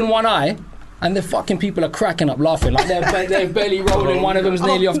 I open one eye, and the fucking people are cracking up laughing. Like they're belly rolling. One of them's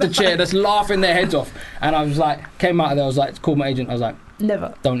nearly off the chair. That's laughing their heads off. And I was like, came out of there, I was like, called my agent. I was like,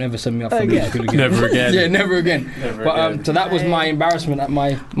 never. Don't ever send me up for musical again. Never again. Yeah, never again. So that was my embarrassment at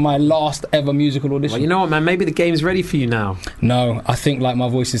my last ever musical audition. Well, you know what, man? Maybe the game's ready for you now. No, I think like my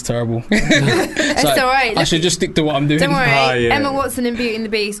voice is terrible. It's all right. I should just stick to what I'm doing. Don't worry. Emma Watson in Beauty and the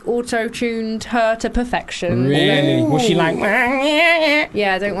Beast auto-tuned her to perfection. Really? Was she like...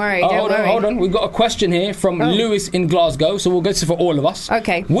 Yeah, don't worry. Hold on. We've got a question here from Lewis in Glasgow, so we'll go to for all of us.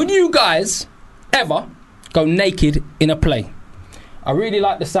 Okay. Would you guys ever go naked in a play? I really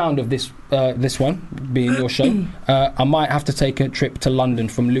like the sound of this one being your show. I might have to take a trip to London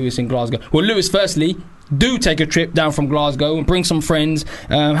from Lewis in Glasgow. Well, Lewis, firstly, do take a trip down from Glasgow and bring some friends,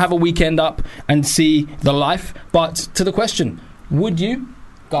 have a weekend up and see The Life. But to the question, would you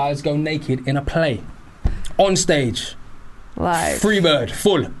guys go naked in a play? On stage? Live. Freebird,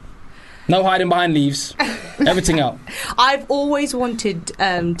 full. No hiding behind leaves. Everything out. I've always wanted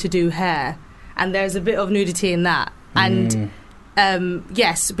to do hair, and there's a bit of nudity in that. And...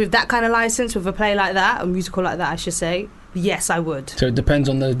 yes, with that kind of license, with a play like that, a musical like that, I should say, yes, I would. So it depends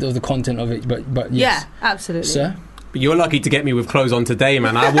on the content of it, but yes. Yeah, absolutely. Sir? But you're lucky to get me with clothes on today,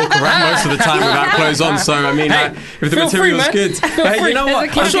 man. I walk around most of the time without clothes on, so I mean, if the material's good, but you know what?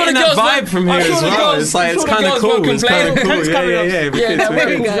 I'm getting that vibe from here as well. It's like it's kind of cool. It's kind of cool. Yeah.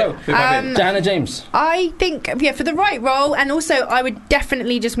 Johanna James. I think for the right role, and also I would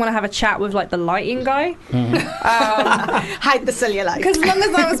definitely just want to have a chat with like the lighting guy. Hide the cellulite. Because as long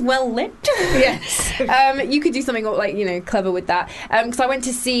as I was well lit, yes, you could do something like clever with that. Because I went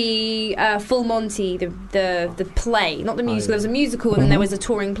to see Full Monty, the play. Not the musical, there was a musical and then there was a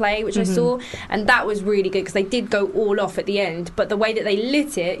touring play which I saw, and that was really good because they did go all off at the end, but the way that they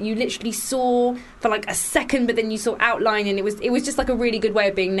lit it, you literally saw for like a second but then you saw outline, and it was just like a really good way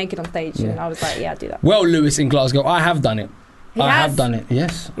of being naked on stage. And I was like, yeah, I'd do that. Well, Lewis in Glasgow, I have done it. Have done it,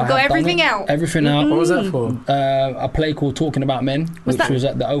 yes. You've got everything out. Everything out. What was that for? A play called Talking About Men, which was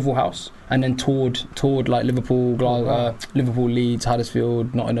at the Oval House, and then toured like Liverpool, Liverpool, Leeds,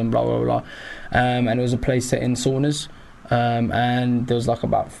 Huddersfield, Nottingham, blah blah blah. And it was a play set in saunas, and there was like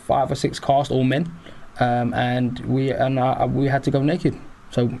about 5 or 6 cast, all men, and we had to go naked.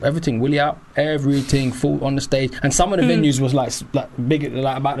 So everything, willy out, everything full on the stage. And some of the venues was like big,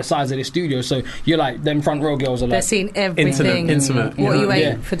 like about the size of the studio. So you're like, them front row girls are like, they're seeing everything. Intimate. What you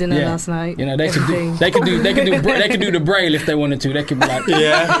ate for dinner last night? You know, they could do the braille if they wanted to. They could be like, braille.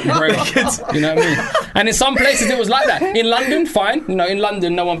 You know what I mean? And in some places it was like that. In London, fine. You know, in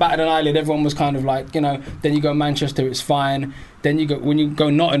London, no one batted an eyelid. Everyone was kind of like, you know. Then you go Manchester, it's fine. Then when you go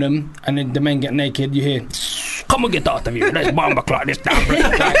Nottingham and then the men get naked, you hear, come and get out of here. Let's bomb o'clock this down.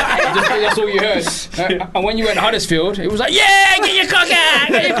 That's all you heard. And when you went to Huddersfield, it was like, yeah, get your cock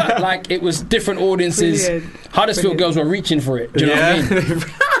out. Like, it was different audiences. Brilliant. Huddersfield girls were reaching for it. Do you know what I mean?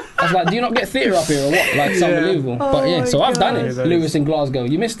 I was like, do you not get theatre up here or what? Like, it's unbelievable. But yeah, so I've done it. Lewis in Glasgow.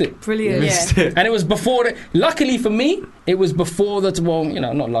 You missed it. Brilliant. And it was before luckily for me, it was before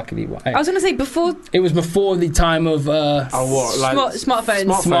not luckily. But, hey, I was going to say before. It was before the time of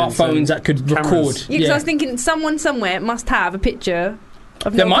smartphones that could record. Yeah, because I was thinking someone somewhere must have a picture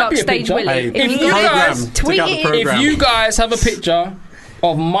of there Noel might Clarke be a stage picture. Willie. If you guys tweet it, if you guys have a picture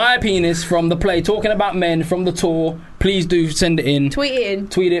of my penis from the play talking about men from the tour, please do send it in. Tweet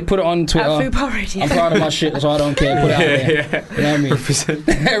it, put it on Twitter. At Fubar Radio. I'm proud of my shit, so I don't care. Put it out there. You know what I mean?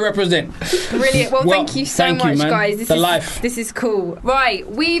 Represent. Brilliant. Well, thank you so much, man. guys. This is cool. Right,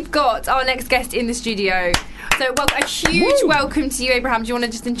 we've got our next guest in the studio. So, a huge welcome to you, Abraham. Do you want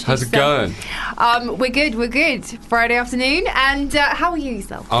to just introduce yourself? How's it going? We're good. Friday afternoon. And how are you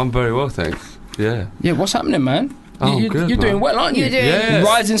yourself? I'm very well, thanks. Yeah, what's happening, man? You're doing well, aren't you?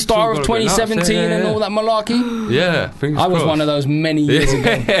 Rising star of 2017 and all that malarkey. Yeah, fingers I was crossed. one of those many years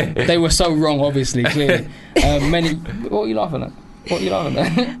ago. They were so wrong, obviously, clearly. What are you laughing at?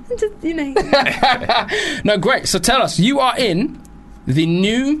 Just, No, great. So tell us, you are in the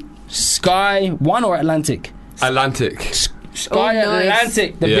new Sky One or Atlantic? Atlantic. Sky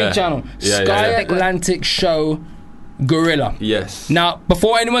Atlantic, the big channel. Sky Atlantic show Gorilla. Yes. Now,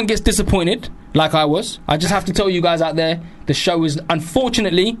 before anyone gets disappointed, like I was, I just have to tell you guys out there, the show is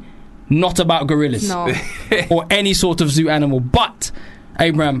unfortunately not about gorillas or any sort of zoo animal. But,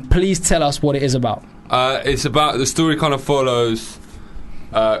 Abraham, please tell us what it is about. It's about, the story kind of follows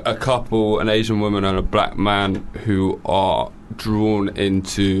a couple, an Asian woman and a black man, who are drawn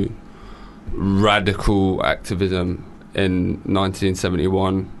into radical activism in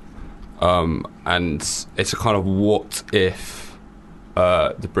 1971. And it's a kind of what if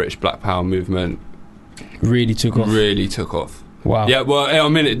the British Black Power movement really took off. Wow. Yeah, well, I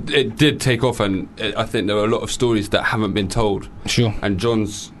mean, it did take off, and I think there are a lot of stories that haven't been told. Sure. And John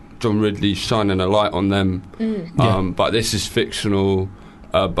Ridley's shining a light on them. But this is fictional,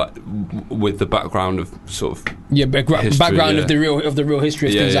 but with the background of sort of background of the real history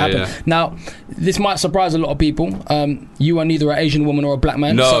of things that happen. Now, this might surprise a lot of people. You are neither an Asian woman or a black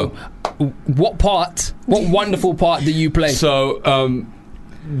man. No. So, what wonderful part do you play? So,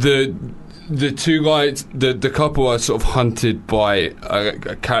 the two guys, the couple are sort of hunted by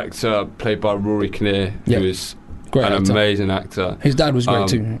a character played by Rory Kinnear, who is an amazing actor. His dad was great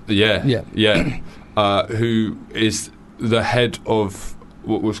too. Who is the head of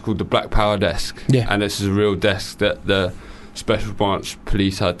what was called the Black Power Desk. And this is a real desk that the Special Branch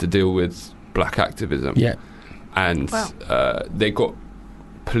Police had to deal with black activism. And they got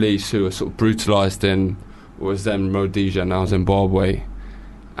police who were sort of brutalised in what was then Rhodesia, now Zimbabwe,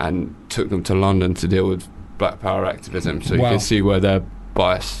 and took them to London to deal with black power activism. So you can see where their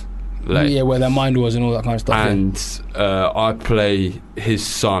bias lay. Yeah, where their mind was and all that kind of stuff. And I play his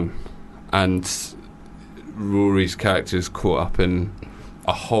son, and Rory's character is caught up in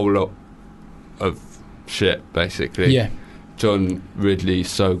a whole lot of shit, basically. John Ridley's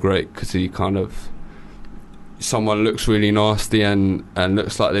so great because he kind of, someone looks really nasty and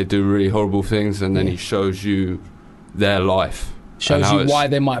looks like they do really horrible things, and then he shows you their life. Shows you why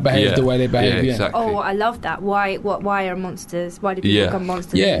they might behave the way they behave. Exactly. Oh, I love that. Why are monsters? Why do people become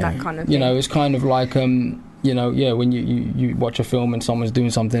monsters? And that kind of thing. It's kind of like when you watch a film and someone's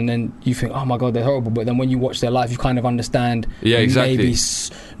doing something, then you think, oh my god, they're horrible. But then when you watch their life, you kind of understand. Maybe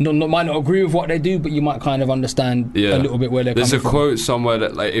might not agree with what they do, but you might kind of understand a little bit where they're coming from. There's a quote somewhere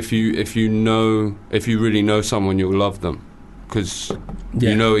that, like, if you really know someone, you'll love them because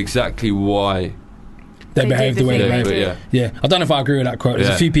you know exactly why they behave the way they behave. I don't know if I agree with that quote. There's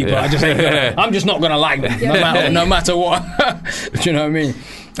a few people I just I'm just not going to like them no matter what. Do you know what I mean?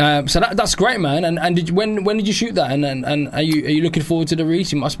 So that's great, man. And when did you shoot that? And are you looking forward to the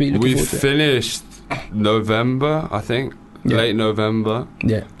release? You must be looking forward to it. We finished November, I think. Late November. I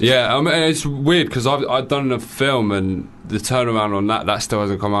mean, it's weird because I've done a film and the turnaround on that still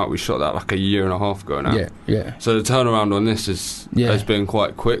hasn't come out. We shot that like a year and a half ago now. So the turnaround on this has been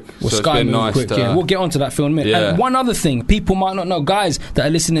quite quick. Well, so Sky it's been nice. Quick, we'll get onto that film in a minute. And one other thing, people might not know, guys that are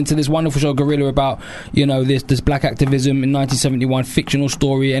listening to this wonderful show Gorilla about this black activism in 1971 fictional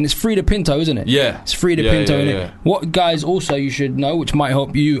story, and it's Frida Pinto, isn't it? It's Frida Pinto in it. What guys also you should know, which might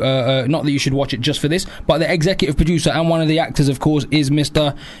help you, not that you should watch it just for this, but the executive producer and one of the actors, of course, is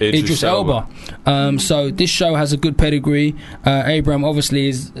Mr. Idris Elba. So this show has a good pedigree. Abraham obviously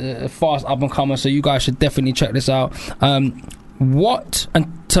is a fast up and comer, so you guys should definitely check this out.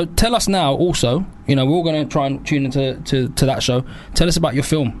 So tell us now also, we're all going to try and tune into that show. Tell us about your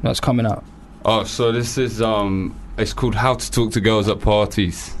film that's coming out. Oh, so this is it's called How to Talk to Girls at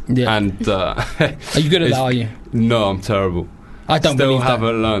Parties. And are you good at that, are you? No, I'm terrible. I don't Still believe that.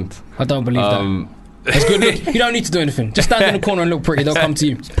 haven't learned. I don't believe that. It's good. You don't need to do anything. Just stand in the corner and look pretty. They'll come to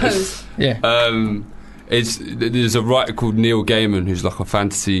you. Pose. Yeah. There's a writer called Neil Gaiman who's like a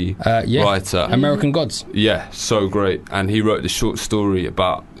fantasy writer. American Gods. Yeah, so great. And he wrote this short story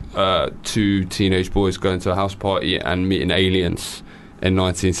about 2 teenage boys going to a house party and meeting aliens in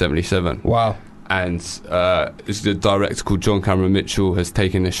 1977. Wow. And it's the director called John Cameron Mitchell has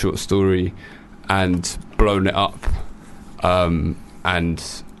taken this short story and blown it up.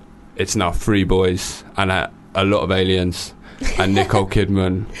 And it's now 3 boys and a lot of aliens and Nicole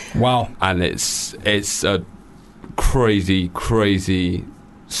Kidman. Wow. And it's a crazy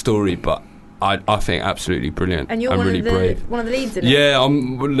story, but I think absolutely brilliant. And you're I'm one really of the brave. one of the leads in it. Yeah,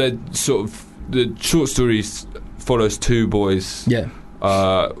 the short story follows 2 boys. Yeah.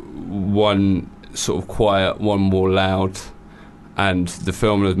 One sort of quiet, one more loud, and the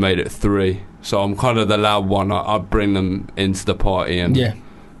film has made it 3. So I'm kind of the loud one. I bring them into the party and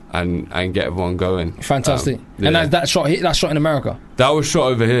and get everyone going. Fantastic. And that's shot in America. That was shot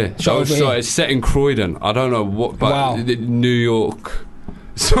over here. It's set in Croydon. I don't know what, but New York,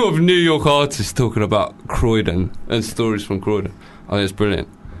 sort of New York artists talking about Croydon and stories from Croydon. I think it's brilliant.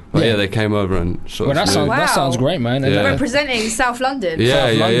 But they came over and shot. Well, that sounds great, man. Representing South London. Yeah,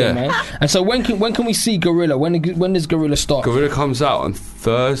 South London, man. And so when can we see Gorilla? When does Gorilla start? Gorilla comes out on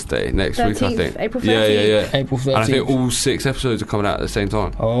Thursday next week, I think. April 13th. Yeah. April 13th. And I think all 6 episodes are coming out at the same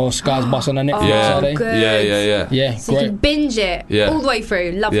time. Oh, Sky's busting on Netflix. Yeah. Good. Yeah, so great. you can binge it all the way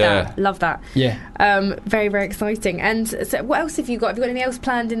through. Love that. Yeah. Very, very exciting. And so what else have you got? Have you got anything else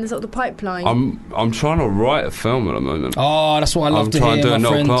planned in the sort of the pipeline? I'm trying to write a film at the moment. Oh, that's what I love to hear, my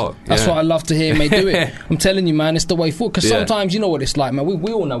friend. That's what I love to hear, mate. Do it. I'm telling you, man, it's the way forward. Because sometimes you know what it's like, man.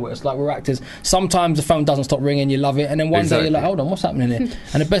 We all know what it's like. We're actors. Sometimes the phone doesn't stop ringing. You love it, and then one day you're like, hold on, what's happening here?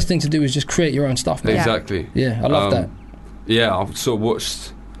 And the best thing to do is just create your own stuff, man. Exactly. Yeah, I love that. Yeah, I've sort of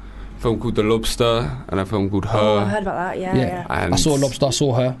watched a film called The Lobster and a film called Her. Oh, I heard about that. Yeah. And I saw Lobster. I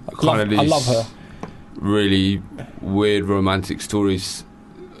saw Her. I love Her. Really weird romantic stories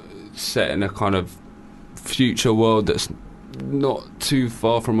set in a kind of future world that's not too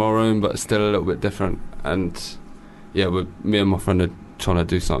far from our own, but still a little bit different. And me and my friend are trying to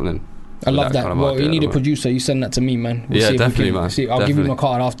do something. I love that. Well, you need a producer. You send that to me, man. Definitely, man. I'll give you my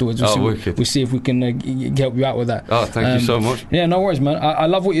card afterwards. We'll see if we can help you out with that. Oh, thank you so much. Yeah, no worries, man. I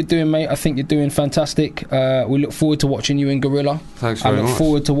love what you're doing, mate. I think you're doing fantastic. We look forward to watching you in Gorilla. Thanks very much. I look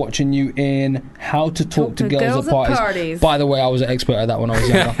forward to watching you in How to Talk to Girls at Parties. By the way, I was an expert at that when I was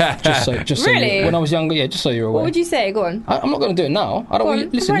younger. just really? So when I was younger, just so you're aware. What would you say? Go on. I'm not going to do it now. I don't want you,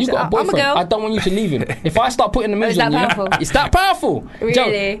 listen, you've got a boyfriend. I don't want you to leave him. If I start putting the moves on you, it's that powerful. Really? Joe,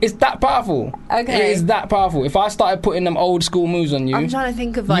 it's that powerful. Okay. It is that powerful. If I started putting them old school moves on you, I'm trying to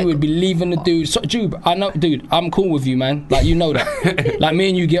think of you would be leaving the dude. So, Jube, I know, dude. I'm cool with you, man. Like, you know that. Like, me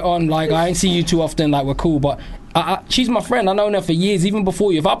and you get on. Like, I ain't see you too often. Like, we're cool, but she's my friend. I've known her for years, even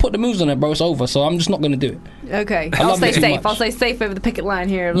before you. If I put the moves on her, bro, it's over. So I'm just not going to do it. Okay, I'll stay safe. I'll stay safe over the picket line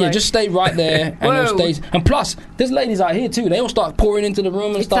here. Yeah, just stay right there and plus, there's ladies out here too. They all start pouring into the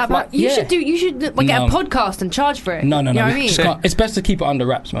room and stuff like. You should get a podcast and charge for it. No. You know what I mean? It's best to keep it under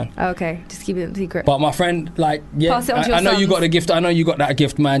wraps, man. Okay, just keep it a secret. But my friend, pass it on to your I know sons. you got the gift. I know you got that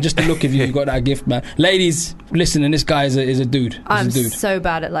gift, man. Just the look of you got that gift, man. Ladies, listening, this guy is a dude. I'm so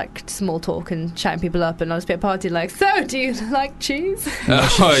bad at small talk and chatting people up, and I'll just be at a party so do you like cheese?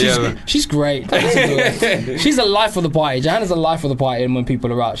 She's great. She's a life of the party. Johanna's a life of the party, and when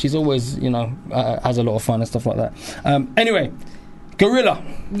people are out, she's always, has a lot of fun and stuff like that. Anyway, Gorilla.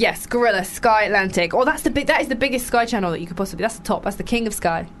 Yes, Gorilla, Sky Atlantic. Oh, that is the biggest Sky channel that you could possibly. That's the top. That's the king of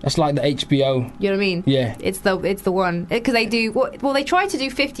Sky. That's like the HBO. You know what I mean? Yeah. It's the one because they do. Well, they try to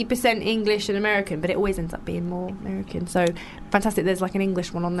do 50% English and American, but it always ends up being more American. So fantastic. There's like an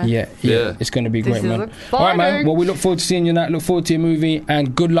English one on there. Yeah. It's going to be great, man. All right, man. Well, we look forward to seeing you in that. Look forward to your movie,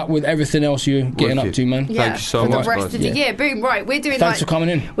 and good luck with everything else you're getting up to, man. Yeah, thank you so much for the rest of the year. Boom. Right, we're doing. Thanks for coming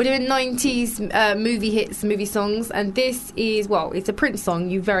in. We're doing 90s movie hits, movie songs, and this is it's a Prince song.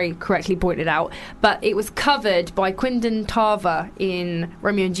 You very correctly pointed out, but it was covered by Quentin Tarver in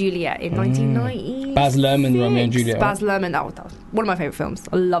Romeo and Juliet in 1990. Baz Luhrmann, Romeo and Juliet. Baz Luhrmann. That was one of my favourite films.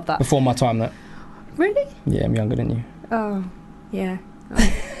 I love that. Before my time, that. Really? Yeah, I'm younger than you. Oh, yeah.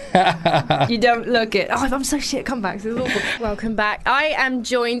 You don't look it. Oh, I'm so shit. Comebacks. It's awful. Welcome back. I am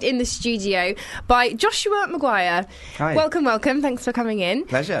joined in the studio by Joshua Maguire. Hi. Welcome. Thanks for coming in.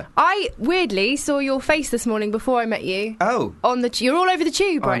 Pleasure. I weirdly saw your face this morning before I met you. Oh. You're all over the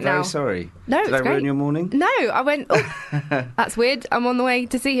tube right now. I'm very sorry. No, Did I ruin your morning? No, I went, oh, that's weird. I'm on the way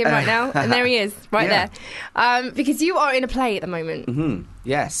to see him right now. And there he is, right there. Because you are in a play at the moment. Mm-hmm.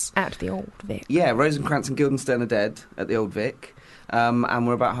 Yes. At the Old Vic. Yeah, Rosencrantz and Guildenstern are dead at the Old Vic. And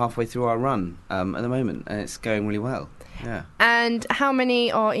we're about halfway through our run at the moment. And it's going really well. Yeah. And how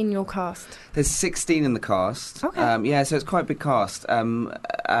many are in your cast? There's 16 in the cast. Okay. Yeah, so it's quite a big cast.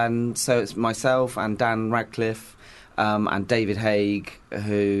 And so it's myself and Dan Radcliffe and David Haig,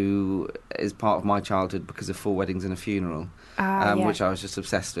 who is part of my childhood because of 4 Weddings and a Funeral, which I was just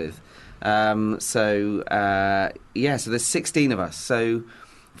obsessed with. So there's 16 of us. So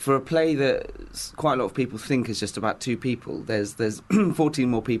for a play that quite a lot of people think is just about 2 people, there's 14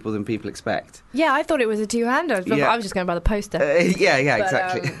 more people than people expect. Yeah, I thought it was a 2-hander. Yeah. I was just going by the poster.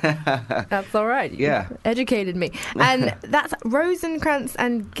 Exactly. That's all right. Yeah. You educated me. And that's Rosencrantz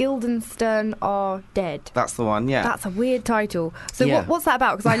and Guildenstern are dead. That's the one, yeah. That's a weird title. So Yeah. what's that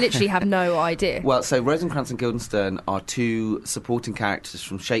about? Because I literally have no idea. Well, so Rosencrantz and Guildenstern are 2 supporting characters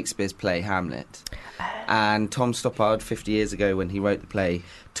from Shakespeare's play Hamlet. And Tom Stoppard, 50 years ago when he wrote the play,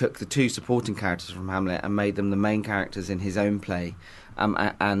 took the 2 supporting characters from Hamlet and made them the main characters in his own play.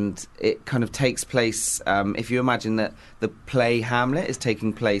 And it kind of takes place, if you imagine that the play Hamlet is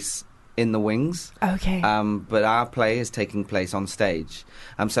taking place in the wings. Okay. But our play is taking place on stage.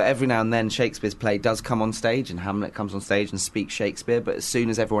 So every now and then Shakespeare's play does come on stage and Hamlet comes on stage and speaks Shakespeare, but as soon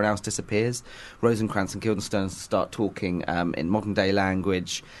as everyone else disappears, Rosencrantz and Guildenstern start talking in modern day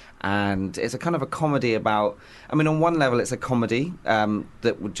language. And it's a kind of a comedy about, on one level it's a comedy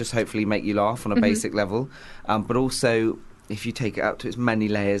that would just hopefully make you laugh on a basic level, but also if you take it up to its many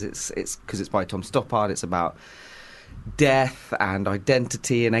layers, it's because it's by Tom Stoppard, it's about death and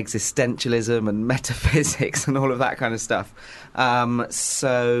identity and existentialism and metaphysics and all of that kind of stuff. It's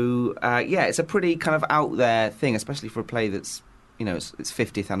a pretty kind of out there thing, especially for a play that's, it's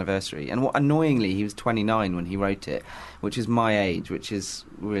 50th anniversary. And annoyingly, he was 29 when he wrote it, which is my age, which is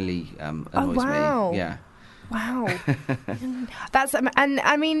really annoys me. Yeah. Wow. That's and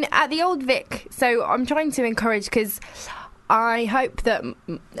at the Old Vic. So I'm trying to encourage, because I hope that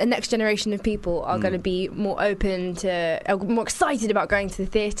a next generation of people are going to be more open to, more excited about going to the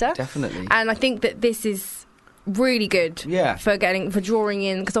theatre. Definitely. And I think that this is really good for drawing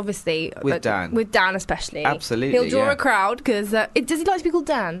in, because obviously with Dan especially, absolutely he'll draw a crowd, because does he like to be called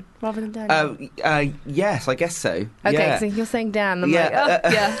Dan rather than Daniel? Yes, I guess so. Okay, so you're saying Dan. I'm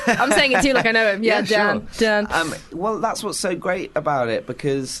I'm saying it too like I know him. Dan. Sure. Dan. Well, that's what's so great about it,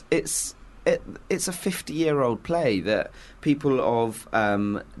 because it's a 50-year-old play that people of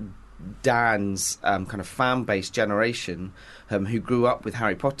Dan's kind of fan-based generation who grew up with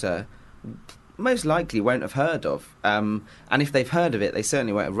Harry Potter most likely won't have heard of. And if they've heard of it, they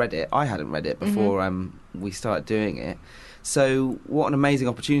certainly won't have read it. I hadn't read it before we started doing it. So what an amazing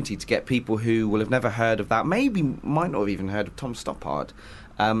opportunity to get people who will have never heard of that, maybe might not have even heard of Tom Stoppard,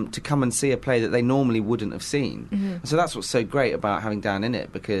 to come and see a play that they normally wouldn't have seen. So that's what's so great about having Dan in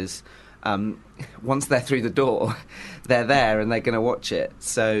it, because once they're through the door, they're there and they're going to watch it.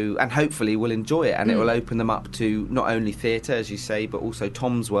 So, and hopefully will enjoy it, and it will open them up to not only theatre, as you say, but also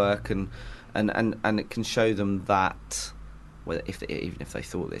Tom's work, and it can show them that, well, even if they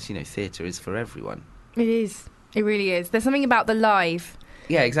thought this, theatre is for everyone. It is. It really is. There's something about the live.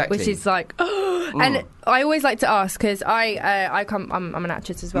 Yeah, exactly. Which is like, and I always like to ask, because I'm an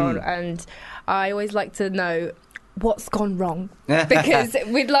actress as well, and I always like to know what's gone wrong, because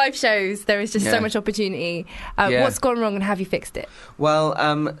with live shows there is just so much opportunity. What's gone wrong, and have you fixed it? Well,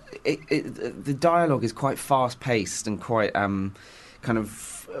 the dialogue is quite fast paced and quite kind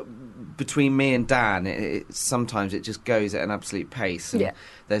of between me and Dan, sometimes it just goes at an absolute pace. And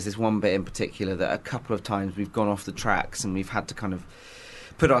there's this one bit in particular that a couple of times we've gone off the tracks and we've had to kind of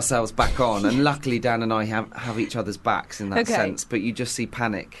put ourselves back on. And luckily Dan and I have each other's backs in that sense, but you just see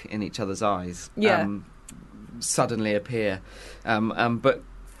panic in each other's eyes suddenly appear. But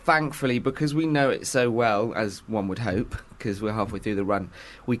thankfully, because we know it so well, as one would hope, because we're halfway through the run,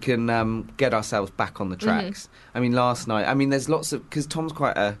 we can get ourselves back on the tracks. Last night, there's lots of, because Tom's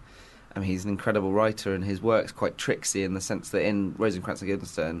quite he's an incredible writer, and his work's quite tricksy in the sense that in Rosencrantz and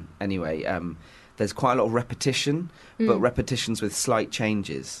Guildenstern, anyway, there's quite a lot of repetition, but repetitions with slight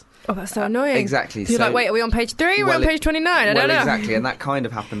changes. Oh, that's so annoying. Exactly. You're like, wait, are we on page 3 or on page 29? I don't know. Exactly, and that kind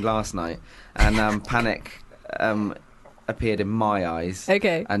of happened last night. And panic appeared in my eyes.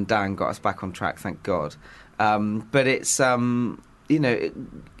 Okay. And Dan got us back on track, thank God. But it's,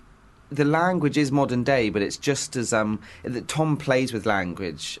 the language is modern day, but it's just as Tom plays with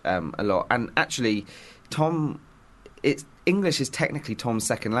language a lot, and actually, English is technically Tom's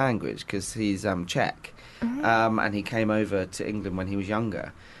second language because he's Czech, and he came over to England when he was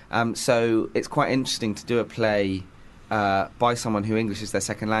younger. So it's quite interesting to do a play by someone who English is their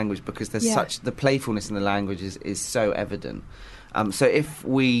second language, because there's the playfulness in the language is so evident. So if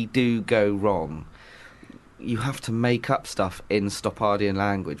we do go wrong, you have to make up stuff in Stoppardian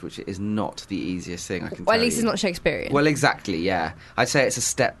language, which is not the easiest thing, I can tell you. Well, at least it's not Shakespearean. Well, exactly, yeah. I'd say it's a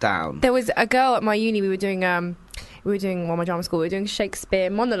step down. There was a girl at my uni, my drama school, we were doing Shakespeare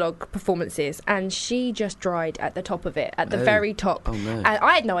monologue performances, and she just dried at the top of it, at the very top. Oh, no. And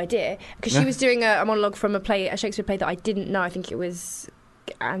I had no idea, because she was doing a monologue from a Shakespeare play that I didn't know. I think it was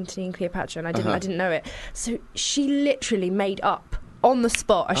Antony and Cleopatra, and I didn't know it. So she literally made up on the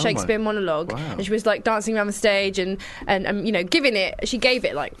spot a Shakespeare monologue, and she was like dancing around the stage and you know, she gave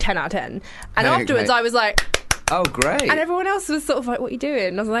it like 10 out of 10, and afterwards I was like, oh great, and everyone else was sort of like, what are you doing?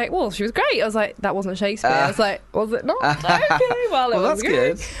 And I was like, well, she was great. I was like, that wasn't Shakespeare. I was like, was it not? Okay, well, it was that's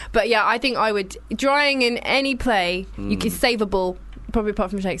good. But yeah, I think I would, drawing in any play, you could savable, probably apart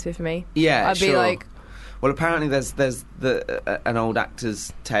from Shakespeare for me. Yeah, I'd be like, well, apparently there's an old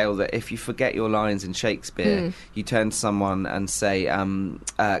actor's tale that if you forget your lines in Shakespeare, you turn to someone and say,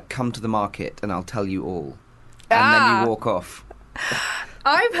 come to the market and I'll tell you all. And then you walk off.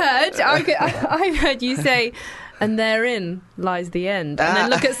 I've heard you say, and therein lies the end. And then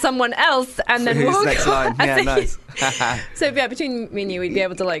look at someone else and then walk next line? Yeah, nice. So yeah, between me and you, we'd be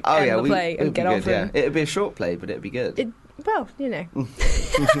able to like end the play and get off. Yeah. It'd be a short play, but it'd be good. Well, you know.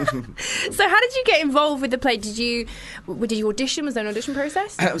 So how did you get involved with the play? Did you audition? Was there an audition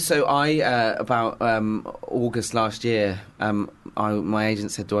process? So I, about August last year, my agent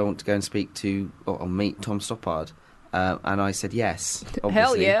said, do I want to go and speak to or meet Tom Stoppard? And I said yes,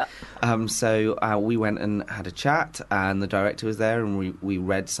 obviously. Hell yeah. So we went and had a chat, and the director was there, and we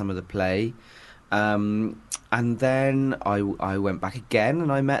read some of the play. And then I went back again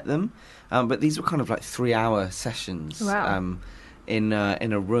and I met them. But these were kind of like 3-hour sessions. Wow. In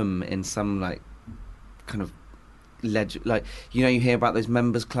a room in some like kind of like, you know, you hear about those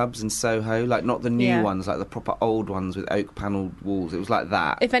members clubs in Soho, like not the new ones, like the proper old ones with oak panelled walls. It was like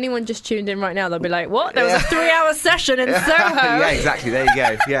that. If anyone just tuned in right now, they'll be like, what? There was a 3-hour session in Soho. Yeah, exactly. There you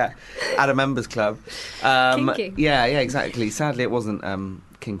go. Yeah, at a members club. Kinky. Yeah, exactly. Sadly, it wasn't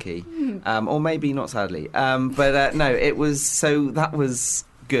kinky, or maybe not sadly. But no, it was. So that was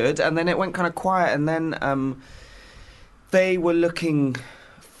good, and then it went kind of quiet, and then they were looking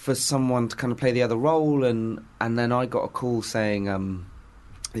for someone to kind of play the other role, and then I got a call saying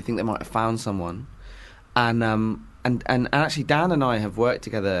they think they might have found someone, and actually Dan and I have worked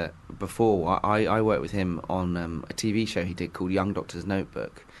together before. I worked with him on a TV show he did called Young Doctor's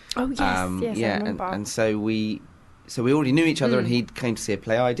Notebook. Oh yes, yeah, I remember. and so we already knew each other, and he came to see a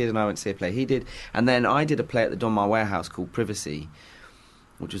play I did, and I went to see a play he did, and then I did a play at the Donmar Warehouse called Privacy,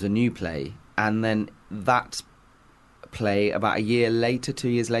 which was a new play, and then that play about 2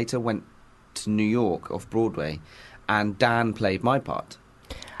 years later went to New York off Broadway, and Dan played my part,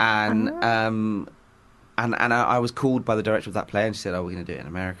 and I was called by the director of that play, and she said, "Oh, we're going to do it in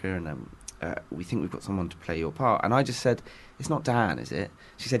America, and we think we've got someone to play your part." And I just said, "It's not Dan, is it?"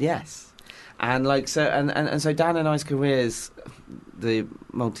 She said, "Yes." And like so, and so Dan and I's careers, the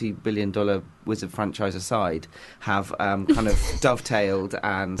multi-billion-dollar Wizard franchise aside, have kind of dovetailed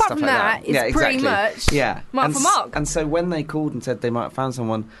and Apart stuff from like that. It's yeah, pretty exactly. much mark for mark. And so when they called and said they might have found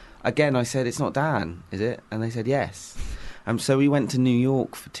someone, again I said, "It's not Dan, is it?" And they said yes. So we went to New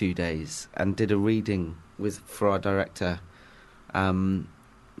York for 2 days and did a reading for our director. You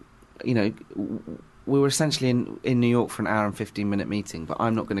know, we were essentially in New York for an hour and 15-minute meeting, but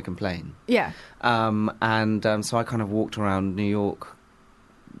I'm not going to complain. Yeah. So I kind of walked around New York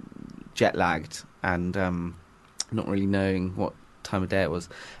jet-lagged and not really knowing what time of day it was.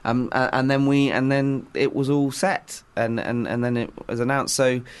 And then it was all set, and then it was announced.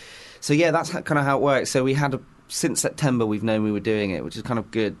 So yeah, that's kind of how it works. So we had since September, we've known we were doing it, which is kind of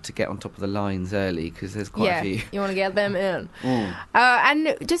good to get on top of the lines early, because there's quite a few. You want to get them in.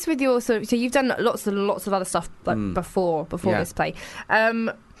 And just with your so you've done lots of other stuff like before this play.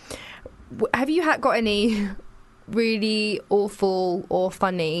 Have you got any really awful or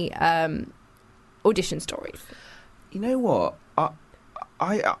funny audition stories? You know what?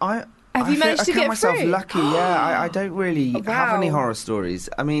 Have you managed to get myself through? Lucky, yeah. I don't really have any horror stories.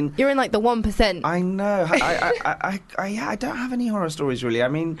 I mean, you're in like the 1%. I know. I don't have any horror stories really. I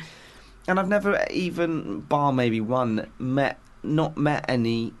mean, and I've never even, bar maybe one, not met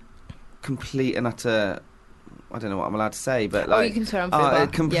any complete and utter I don't know what I'm allowed to say, but like, you can swear on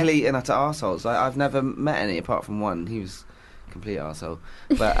Fubar. Complete and utter arseholes. I've never met any apart from one. He was a complete arsehole.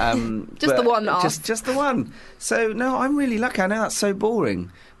 But just the one arse. Just the one. So no, I'm really lucky. I know that's so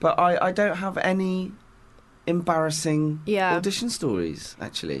boring, but I don't have any embarrassing audition stories,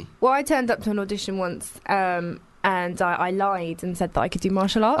 actually. Well, I turned up to an audition once, and I lied and said that I could do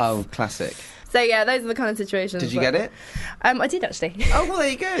martial arts. Oh, classic. So yeah, those are the kind of situations. Did you get it? I did, actually. Oh, well, there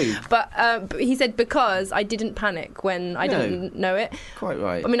you go. But he said because I didn't panic when I didn't know it. Quite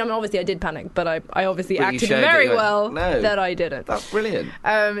right. I mean, obviously I did panic, but I obviously acted very well that I didn't. That's brilliant.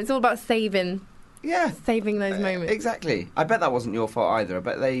 It's all about saving those moments. Exactly. I bet that wasn't your fault either. I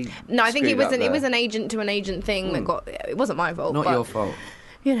bet they. No, I think it was an agent to an agent thing that got. It wasn't my fault. Not your fault.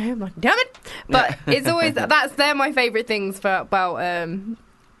 You know, I'm like, damn it! But it's always they're my favourite things about.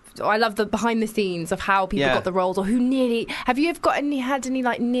 I love the behind the scenes of how people got the roles, or who nearly. Have you ever had any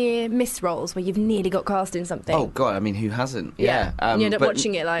like near miss roles where you've nearly got cast in something? Oh God, I mean, who hasn't? Yeah. You end up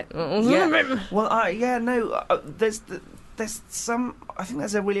watching it like. Well, there's some. I think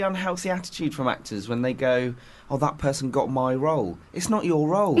there's a really unhealthy attitude from actors when they go, "Oh, that person got my role." It's not your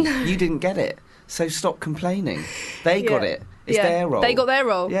role. You didn't get it, so stop complaining. They got it. It's their role. They got their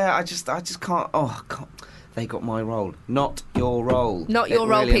role. Yeah, I just can't. Oh God. They got my role, not your role. Not your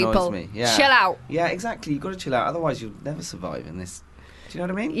role, really people. Me. Yeah. Chill out. Yeah, exactly. You've got to chill out, otherwise you'll never survive in this. Do you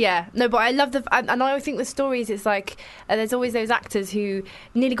know what I mean? Yeah. No, but I love and I think the stories, it's like, there's always those actors who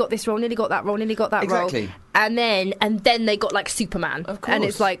nearly got this role, nearly got that role, nearly got that role. Exactly. And then they got like Superman. Of course. And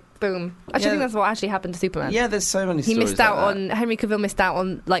it's like, boom. I think that's what actually happened to Superman. Yeah, there's so many stories. He missed out on, Henry Cavill missed out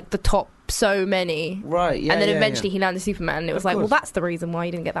on like the top so many. Right, yeah. And then eventually he landed Superman, and it was like, well, that's the reason why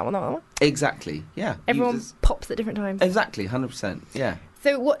you didn't get that one. Exactly, yeah. Everyone pops at different times. Exactly, 100%, yeah.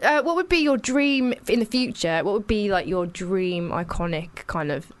 So what would be your dream in the future? What would be like your dream iconic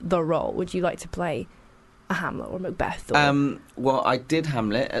kind of the role? Would you like to play a Hamlet or Macbeth? Or... well, I did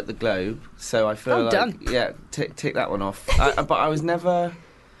Hamlet at the Globe, so I feel like done. Yeah, tick that one off. But I was never.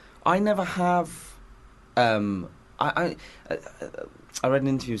 I never have. I read an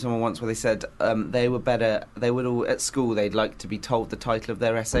interview with someone once where they said they were better. They would all at school. They'd like to be told the title of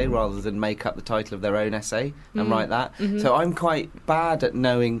their essay rather than make up the title of their own essay and write that. Mm-hmm. So I'm quite bad at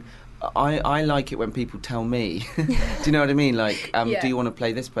knowing. I like it when people tell me. Do you know what I mean? Like, do you want to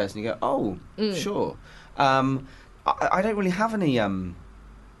play this person? You go, oh, sure. I don't really have any.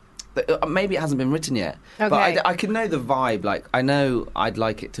 Maybe it hasn't been written yet, but I can know the vibe. Like, I know I'd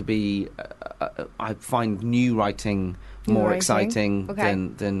like it to be. I find new writing more exciting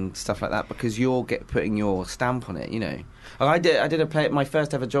than stuff like that, because you're putting your stamp on it. You know, I did a play. My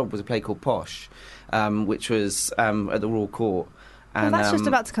first ever job was a play called Posh, which was at the Royal Court. And, that's just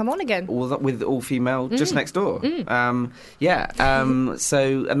about to come on again. With all female, just next door. So,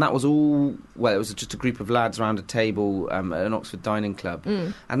 and that was all. Well, it was just a group of lads around a table at an Oxford dining club,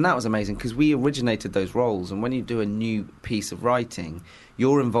 and that was amazing because we originated those roles. And when you do a new piece of writing,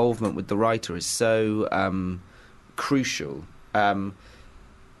 your involvement with the writer is so crucial that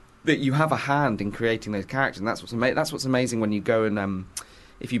you have a hand in creating those characters. And that's what's amazing when you go and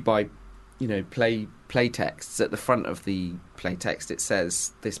if you buy, play texts, at the front of the play text it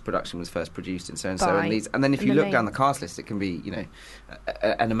says this production was first produced in so and so, and then if you look down the cast list, it can be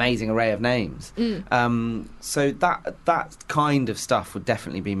an amazing array of names. So that kind of stuff would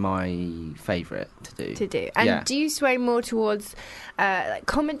definitely be my favourite to do. And do you sway more towards like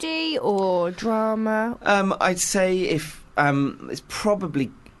comedy or drama? I'd say if it's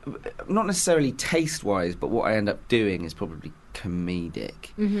probably not necessarily taste wise, but what I end up doing is probably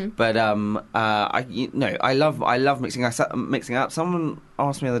comedic. But I love mixing up. Someone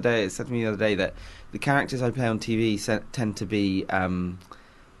asked me said to me the other day that the characters I play on TV tend to be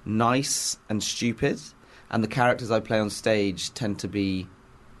nice and stupid, and the characters I play on stage tend to be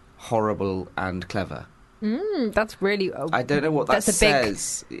horrible and clever. That's really. I don't know what that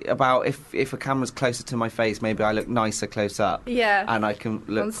says about if a camera's closer to my face, maybe I look nicer close up. Yeah, and I can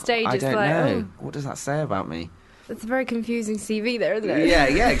look on stage. I don't know. What does that say about me? It's a very confusing CV there, isn't it?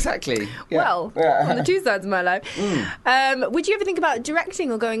 Yeah, exactly. Yeah. Well, on the two sides of my life. Would you ever think about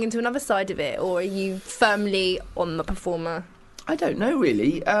directing or going into another side of it, or are you firmly on the performer? I don't know,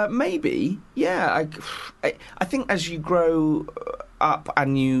 really. Maybe. Yeah. I think as you grow up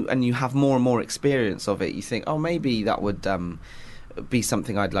and you have more and more experience of it, you think, oh, maybe that would be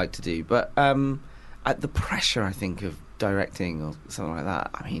something I'd like to do. But at the pressure, I think, of directing or something like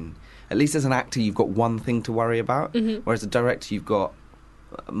that, I mean, at least as an actor, you've got one thing to worry about, whereas a director, you've got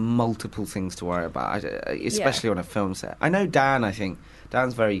multiple things to worry about, especially on a film set. I know Dan, I think.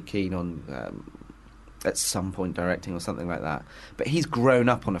 Dan's very keen on at some point directing or something like that. But he's grown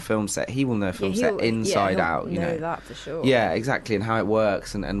up on a film set. He will know a film set inside out. You know that for sure. Yeah, exactly, and how it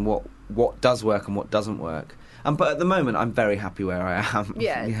works and what does work and what doesn't work. But at the moment, I'm very happy where I am.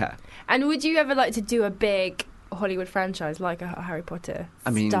 Yeah. Yeah. And would you ever like to do a big Hollywood franchise like a Harry Potter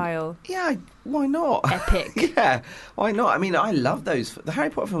style? Yeah, why not? Epic. Yeah, why not? I mean, I love those. The Harry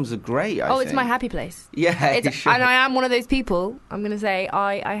Potter films are great. I think. It's my happy place. Yeah, sure. And I am one of those people. I'm going to say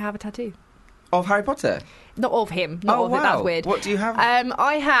I have a tattoo. Of Harry Potter? Not of him. Not of it. That's weird. What do you have?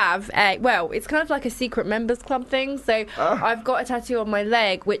 I have it's kind of like a secret members club thing. So I've got a tattoo on my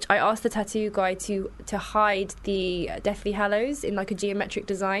leg, which I asked the tattoo guy to hide the Deathly Hallows in like a geometric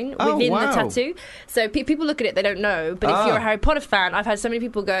design within the tattoo. So people look at it, they don't know. But if you're a Harry Potter fan, I've had so many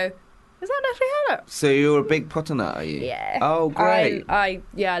people go, "Is that Deathly Hallows?" So you're a big Potter nut, are you? Yeah. Oh, great. I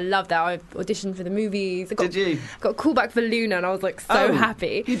love that. I auditioned for the movies. Did you? Got a call back for Luna, and I was like so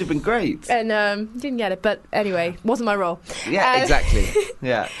happy. You'd have been great. And didn't get it, but anyway, wasn't my role. Yeah, exactly.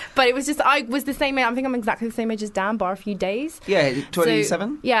 Yeah. But it was just, I was the same age. I think I'm exactly the same age as Dan, bar a few days. Yeah,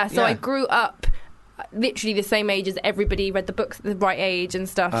 27? So I grew up literally the same age as everybody, read the books at the right age and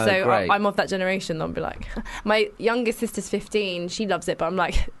stuff. Oh, so great. I'm of that generation. I'll be like, my youngest sister's 15. She loves it, but I'm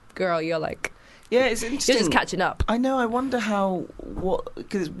like, girl, you're like... Yeah, it's interesting. You're just catching up. I know. I wonder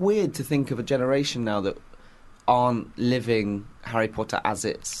because it's weird to think of a generation now that aren't living Harry Potter as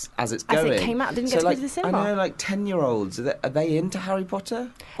it's going. As it came out, didn't get to go to the cinema. I know, like 10-year-olds. Are they into Harry Potter?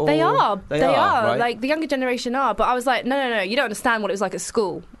 They are. They are. Right? Like the younger generation are. But I was like, no. You don't understand what it was like at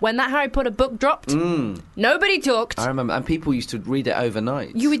school when that Harry Potter book dropped. Nobody talked. I remember, and people used to read it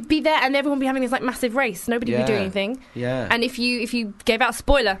overnight. You would be there, and everyone would be having this like massive race. Nobody would be doing anything. Yeah. And if you gave out a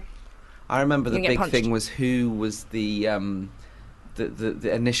spoiler. I remember the big thing was who was the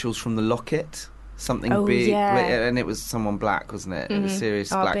initials from the locket, something big, and it was someone black, wasn't it? It was Sirius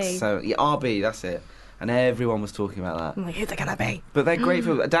Black. So RB, that's it. And everyone was talking about that. I'm like, who's they gonna be? But they're great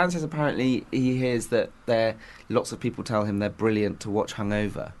films. Dan says apparently he hears that lots of people tell him they're brilliant to watch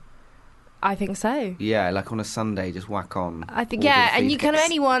hungover. I think so. Yeah, like on a Sunday, just whack on. I think and you can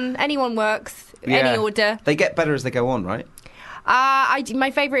anyone works, any order. They get better as they go on, right?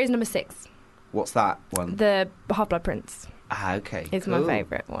 My favourite is number 6. What's that one? The Half-Blood Prince. Okay. It's my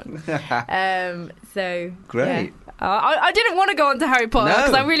favourite one. So great. Yeah. I didn't want to go on to Harry Potter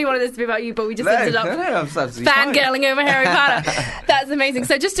because I really wanted this to be about you, but we just ended up fangirling over Harry Potter. That's amazing.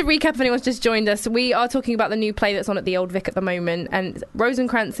 So just to recap, if anyone's just joined us, we are talking about the new play that's on at the Old Vic at the moment, and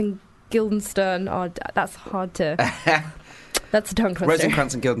Rosencrantz and Guildenstern that's hard to... That's a tongue twister.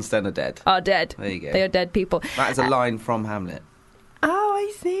 Rosencrantz and Guildenstern are dead. Are dead. There you go. They are dead people. That is a line from Hamlet. Oh,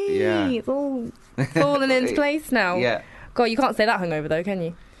 I see. Yeah. It's all fallen into place now. Yeah. God, you can't say that hungover though, can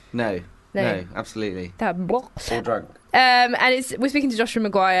you? No, absolutely. That block. All drunk. And we're speaking to Joshua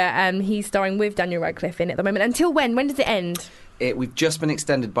Maguire, and he's starring with Daniel Radcliffe in it at the moment. Until when? When does it end? We've just been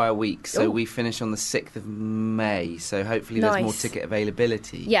extended by a week, so we finish on the 6th of May. So hopefully there's more ticket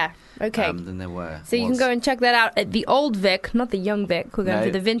availability. Yeah, okay. Than there were. So you can go and check that out at the Old Vic, not the Young Vic. We're going for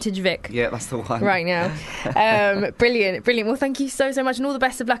the Vintage Vic. Yeah, that's the one. Right now. Brilliant. Well, thank you so much, and all the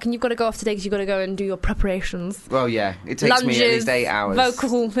best of luck. And you've got to go off today because you've got to go and do your preparations. Well, yeah, it takes me at least 8 hours.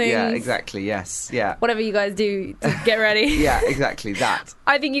 Vocal things. Yeah, exactly. Yes, yeah. Whatever you guys do to get ready. Yeah, exactly that.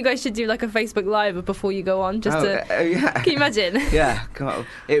 I think you guys should do like a Facebook Live before you go on, yeah. Can you imagine? Yeah, God,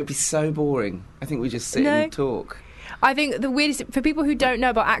 it would be so boring. I think we just sit and talk. I think the weirdest for people who don't know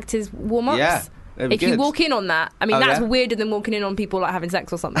about actors warm-ups. Yeah. If you walk in on that, I mean, that's weirder than walking in on people like having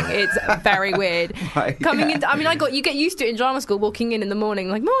sex or something. It's very weird. Into, I mean, you get used to it in drama school, walking in the morning,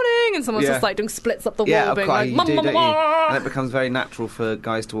 like morning, and someone's just like doing splits up the wall, being like, you do, don't you? And it becomes very natural for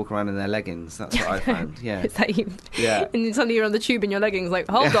guys to walk around in their leggings. That's what I found. Yeah, it's like and suddenly you're on the tube in your leggings, like,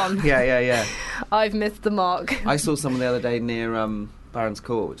 hold on. Yeah. I've missed the mark. I saw someone the other day near Barons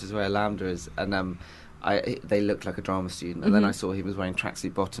Court, which is where Lambda is, and they looked like a drama student, and then I saw he was wearing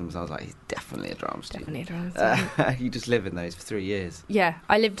tracksuit bottoms. I was like, he's definitely a drama student. You just live in those for 3 years. Yeah,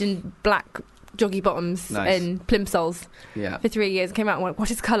 I lived in black joggy bottoms and plimsolls for 3 years. Came out and went, what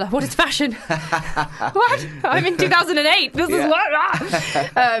is colour? What is fashion? What? I'm in 2008. This is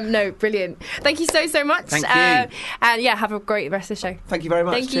what? No, brilliant. Thank you so much. Thank you. And have a great rest of the show. Thank you very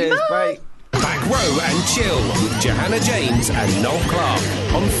much. Thank Cheers. You. Bye. Back Row and Chill with Johanna James and Noel Clark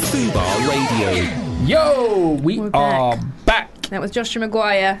on Fubar Radio. Yo, we are back. That was Joshua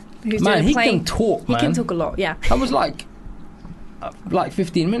Maguire, who's doing a play. He can talk, man. He can talk a lot, yeah. That was like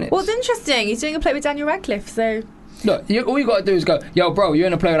 15 minutes. Well, it's interesting. He's doing a play with Daniel Radcliffe, so... Look, all you got to do is go, yo, bro, you're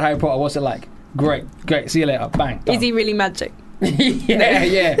in a play with Harry Potter. What's it like? Great. See you later. Bang. Done. Is he really magic?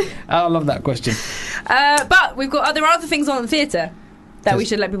 Yeah. I love that question. But there are other things on in the theatre. that we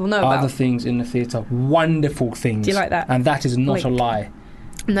should let people know about. Other things in the theatre, wonderful things. Do you like that? And that is not a lie.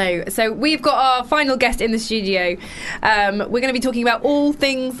 No. So we've got our final guest in the studio. We're going to be talking about all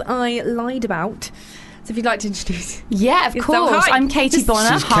things I lied about. So if you'd like to introduce. Yeah, of course. I'm Katie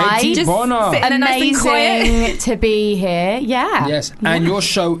Bonner. Hi. Katie Bonner. Amazing to be here. Yeah. Yes. And your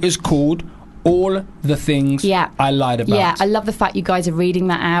show is called All the Things I Lied About. Yeah, I love the fact you guys are reading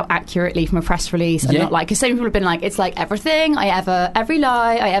that out accurately from a press release and not like, because some people have been like, it's like every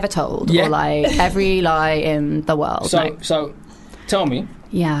lie I ever told, or like every lie in the world. So tell me.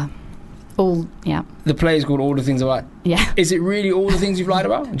 Yeah. The play is called All the Things I Lied. Yeah. Is it really all the things you've lied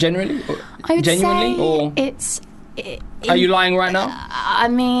about? Genuinely? I would genuinely? say or it's... Are you lying right now? I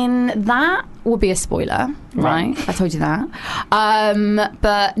mean, that would be a spoiler, right? I told you that.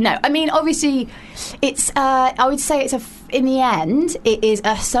 But no, I mean, obviously, it's. I would say it's in the end, it is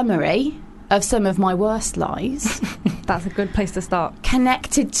a summary of some of my worst lies. That's a good place to start.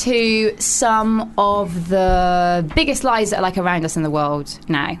 Connected to some of the biggest lies that are like around us in the world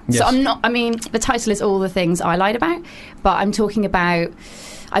now. Yes. So I'm not. I mean, the title is All the Things I Lied About, but I'm talking about.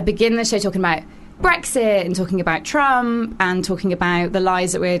 I begin the show talking about Brexit and talking about Trump and talking about the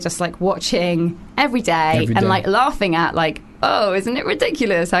lies that we're just like watching every day and like laughing at, like, oh, isn't it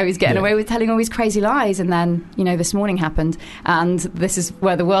ridiculous how he's getting away with telling all these crazy lies? And then, you know, this morning happened and this is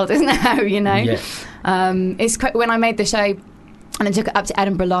where the world is now, you know. It's quite, when I made the show and I took it up to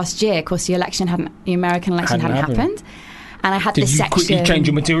Edinburgh last year, of course the American election hadn't happened. And I had this section. Did you quickly change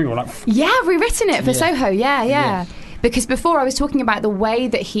your material? I've rewritten it for Soho. Yeah. Because before I was talking about the way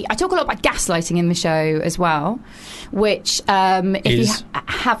that I talk a lot about gaslighting in the show as well, which if you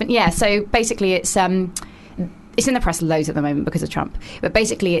haven't, so basically it's in the press loads at the moment because of Trump, but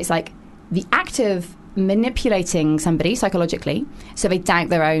basically it's like the act of manipulating somebody psychologically so they doubt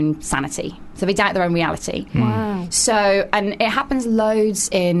their own sanity, so they doubt their own reality. Wow. So, and it happens loads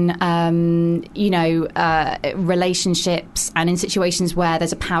in relationships and in situations where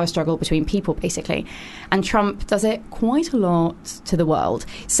there's a power struggle between people, basically, and Trump does it quite a lot to the world.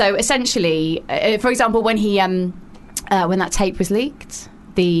 So essentially, for example, when he when that tape was leaked,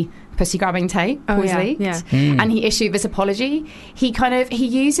 the pussy grabbing tape was leaked, and he issued this apology, he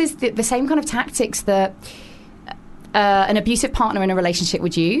uses the same kind of tactics that an abusive partner in a relationship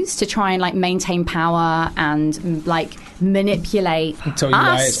would use to try and like maintain power and like manipulate tell you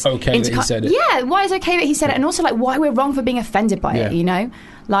why it's okay that he said it. Yeah, why it's okay that he said it, and also like why we're wrong for being offended by it, you know,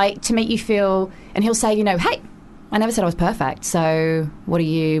 like to make you feel. And he'll say, you know, hey, I never said I was perfect, so what are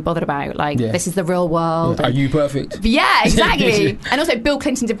you bothered about? Like, this is the real world. Are you perfect? Yeah, exactly. And also, Bill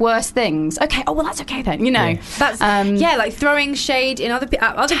Clinton did worse things. Okay, well, that's okay then, you know. That's like throwing shade in other people.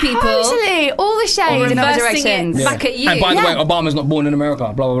 Totally, all the shade in other directions. Back at you. And by the way, Obama's not born in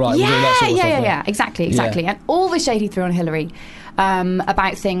America, blah, blah, blah. Yeah, exactly. And all the shade he threw on Hillary.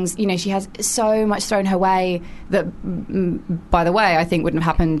 About things, you know, she has so much thrown her way that, by the way, I think wouldn't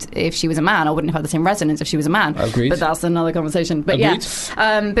have happened if she was a man, or wouldn't have had the same resonance if she was a man. Agreed. But that's another conversation. But Agreed.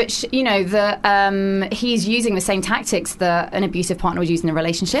 you know, he's using the same tactics that an abusive partner would use in a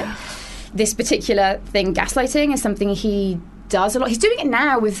relationship. This particular thing, gaslighting, is something he does a lot. He's doing it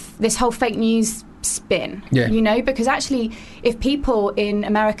now with this whole fake news spin, you know, because actually if people in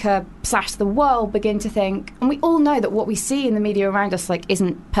America / the world begin to think, and we all know that what we see in the media around us like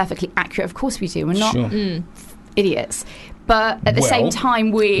isn't perfectly accurate, of course we do, we're not idiots, but at the same time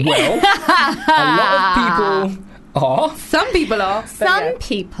a lot of people are. Some people are. Some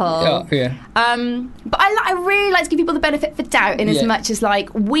people. But I really like to give people the benefit for doubt in as much as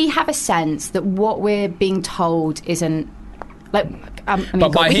like we have a sense that what we're being told isn't like.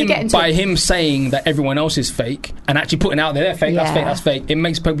 But by him saying that everyone else is fake and actually putting out there, they're fake, that's fake, it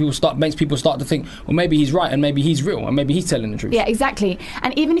makes people start to think, well, maybe he's right and maybe he's real and maybe he's telling the truth. Yeah, exactly.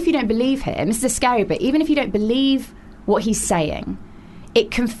 And even if you don't believe him, this is a scary bit, even if you don't believe what he's saying,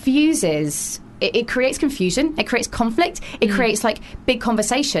 it confuses. It creates confusion, it creates conflict, it creates like big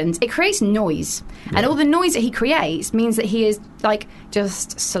conversations, it creates noise. And all the noise that he creates means that he is like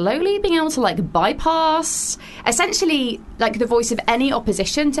just slowly being able to like bypass essentially like the voice of any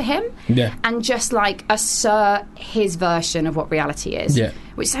opposition to him and just like assert his version of what reality is.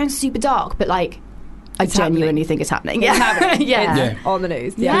 Which sounds super dark, but like I genuinely think it's happening. It's happening. It's on the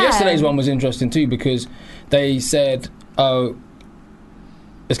news. But yesterday's one was interesting too because they said, oh,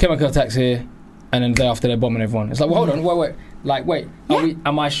 there's chemical attacks here. And then the day after they're bombing everyone. It's like, well, hold on, wait.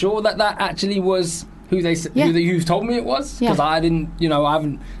 Am I sure that actually was who who told me it was? Because I didn't, you know,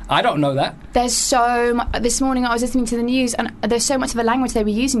 I don't know that. There's so much. This morning I was listening to the news, and there's so much of the language they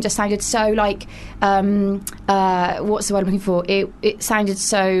were using just sounded so like, what's the word I'm looking for? It sounded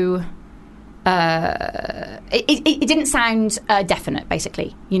so it didn't sound definite,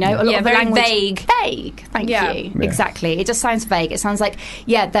 basically. You know, a lot of the very language, vague. Thank you. Exactly. It just sounds vague. It sounds like,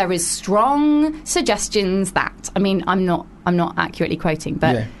 there is strong suggestions that. I mean, I'm not accurately quoting,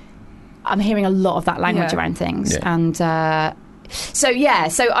 but I'm hearing a lot of that language around things, and so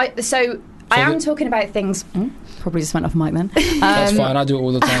I am talking about things. Probably just went off mic then. That's fine. I do it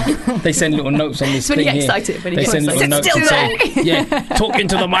all the time. They send little notes on this thing here. They send little notes and say, talk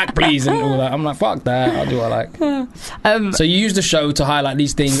into the mic, please, and all that. I'm like, fuck that. I'll do what I like. So you use the show to highlight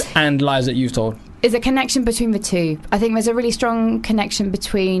these things and lies that you've told. Is a connection between the two. I think there's a really strong connection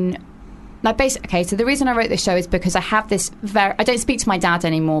between. So the reason I wrote this show is because I have this I don't speak to my dad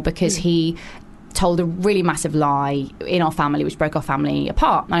anymore because he told a really massive lie in our family, which broke our family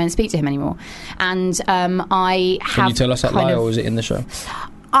apart. I don't speak to him anymore. And I have. Can you tell us that lie, or is it in the show?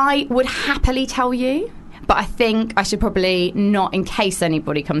 I would happily tell you, but I think I should probably not, in case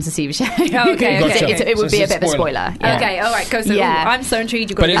anybody comes to see the show. Okay. Gotcha. It would be a bit of a spoiler. Yeah. Okay, all right, go. So, I'm so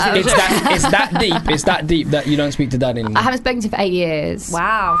intrigued. You've got it's that deep. It's that deep that you don't speak to Dad anymore. I haven't spoken to him for 8 years.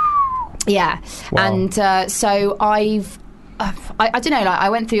 Wow. Yeah. Wow. And so I don't know. Like I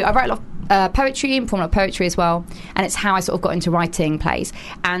wrote a lot of poetry and performed poetry as well, and it's how I sort of got into writing plays.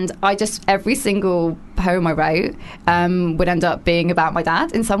 And I just every single poem I wrote would end up being about my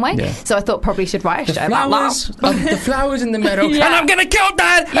dad in some way. So I thought probably should write a show about that. The flowers in the meadow, and I'm gonna kill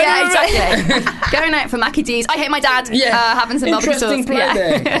Dad. Yeah, exactly. Going out for Mackie D's. I hate my dad. Having some interesting play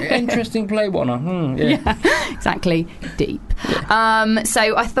there. Interesting play, Bonner. Exactly. Deep.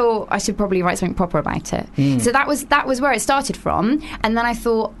 So I thought I should probably write something proper about it. So that was where it started from, and then I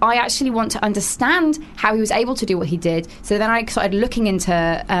thought I actually want to understand how he was able to do what he did. So then I started looking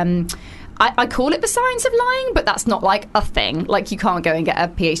into I call it the science of lying, but that's not like a thing. Like you can't go and get a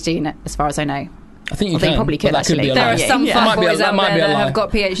PhD in it, as far as I know. I think you can. They probably could, actually. There are some fuckboys out there that have got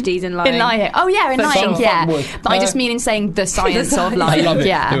PhDs in lying. In lying. Oh, yeah, in lying, But I just mean in saying the science of lying. I love it.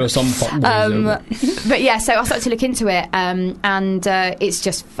 Yeah. There are some fuckboys. But yeah, so I started to look into it, and it's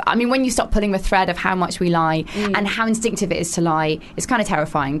just, I mean, when you start pulling the thread of how much we lie and how instinctive it is to lie, it's kind of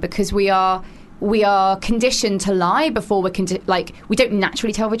terrifying, because we are conditioned to lie before we don't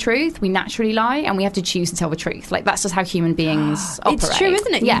naturally tell the truth. We naturally lie, and we have to choose to tell the truth. Like that's just how human beings operate. It's true,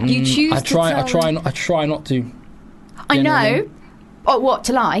 isn't it? Yeah, you choose. I try not to. I know. Oh, what,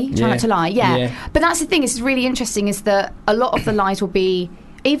 to lie? Try not to lie. Yeah. But that's the thing. It's really interesting. Is that a lot of the lies will be,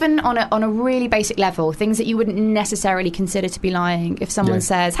 even on a really basic level, things that you wouldn't necessarily consider to be lying. If someone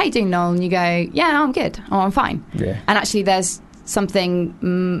says, "Hey, doing Noel," and you go, "Yeah, I'm good. Oh, I'm fine." Yeah. And actually, there's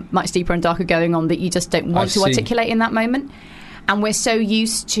something much deeper and darker going on that you just don't want to articulate in that moment. And we're so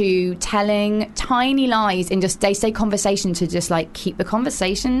used to telling tiny lies in just day-to-day conversation to just like keep the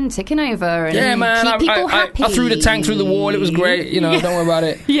conversation ticking over and keep people happy. I threw the tank through the wall. It was great. Don't worry about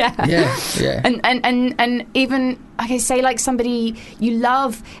it. Yeah. And even okay, say like somebody you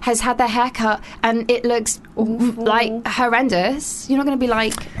love has had their hair cut and it looks like horrendous. You're not going to be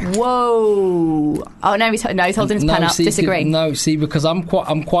like, whoa. Oh no, he's holding his pen up. Disagree. Because I'm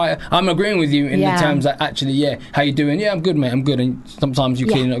agreeing with you in the terms that actually, how you doing? Yeah, I'm good, mate. I'm good. And sometimes you're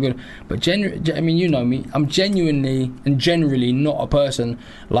clearly not good. But I mean, you know me. I'm genuinely and generally not a person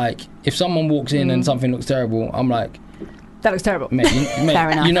like if someone walks in and something looks terrible, I'm like, that looks terrible. Mate, fair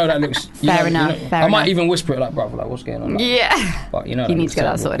enough. You know that looks... Fair enough. I might even whisper it like, brother, like, what's going on? Like, yeah. But you need to get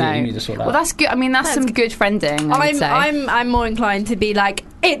that sorted out. You need to sort that out. Well, that's good. I mean, that's some good friending, I would say. I'm more inclined to be like,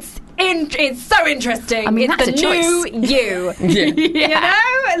 it's so interesting. I mean, it's that's the a new you. You know?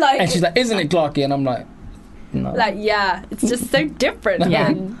 Like, and she's like, isn't it Clarky? And I'm like, no. Like, yeah, it's just so different.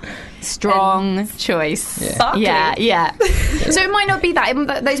 Yeah. Strong choice. Yeah. So it might not be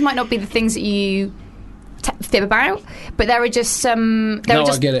that. Those might not be the things that you fib about, but there are just some. I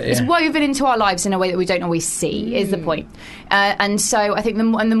get it. Yeah. It's woven into our lives in a way that we don't always see. Is the point? And so I think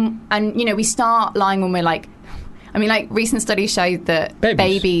we start lying when we're like. I mean, like recent studies show that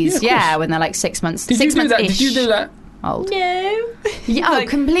babies, when they're like 6 months. Did you do that? Old. No. Yeah,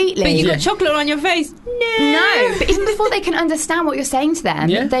 completely. But you got chocolate on your face. No. But even before they can understand what you're saying to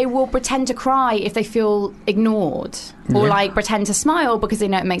them, they will pretend to cry if they feel ignored, or like pretend to smile because they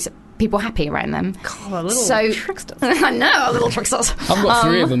know it makes people happy around them. God, little tricksters. I know, little tricksters. I've got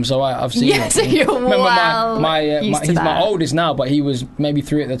 3 of them, so I've seen it. So you're he's my oldest now, but he was maybe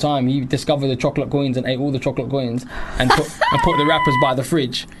 3 at the time. He discovered the chocolate coins and ate all the chocolate coins and put the wrappers by the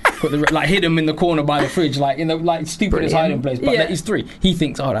fridge. Hid them in the corner by the fridge, stupidest hiding place. But he's 3. He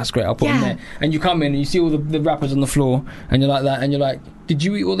thinks, oh, that's great, I'll put them there. And you come in and you see all the wrappers on the floor, and you're like that, and you're like, did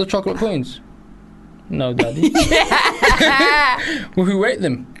you eat all the chocolate coins? No, Daddy. Well, who ate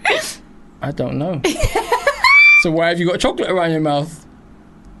them? I don't know. So why have you got chocolate around your mouth?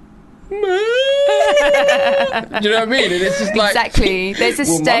 Do you know what I mean? And it's just like exactly. There's a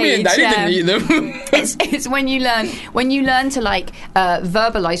stage. Mummy and Daddy didn't eat them. It's when you learn to like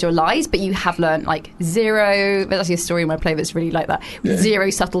verbalize your lies, but you have learned like zero. There's actually a story in my play that's really like that. Zero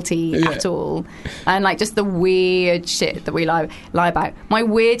subtlety at all, and like just the weird shit that we lie about. My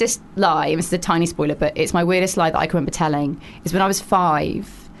weirdest lie, and this is a tiny spoiler, but it's my weirdest lie that I can remember telling, is when I was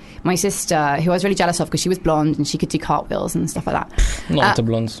 5. My sister, who I was really jealous of because she was blonde and she could do cartwheels and stuff like that. Not into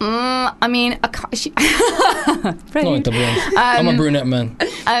blondes. I mean, not into blondes. I'm a brunette man.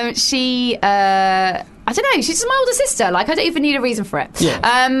 She, I don't know. She's just my older sister. Like, I don't even need a reason for it. Yeah.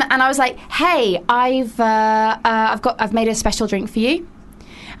 And I was like, "Hey, I've made a special drink for you,"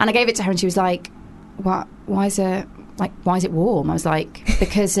 and I gave it to her, and she was like, "What? Why is it warm?" I was like,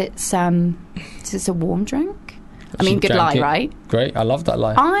 "Because it's a warm drink." I mean, good lie, right? Great, I love that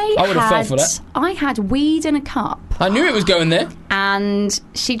lie. I would have fell for that. I had weed in a cup. I knew it was going there. And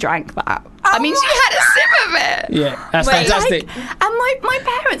she drank that. I mean, she had a sip of it. Yeah, that's fantastic. And my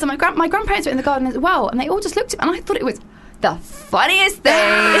parents and my grandparents were in the garden as well, and they all just looked at me, and I thought it was the funniest thing.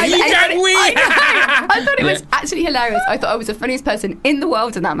 I thought it was actually hilarious. I thought I was the funniest person in the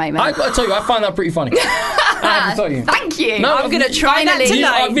world in that moment. I've got to tell you, I find that pretty funny. I have to tell you. Thank you. No, I'm going to try that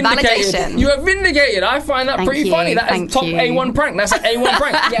tonight. Validation. You are vindicated. I find that pretty funny. That is top A1 prank. That's an A1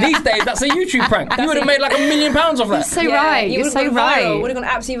 prank. These days, that's a YouTube prank. You would have made like £1 million off that. You're so right. You would have gone viral. Would have gone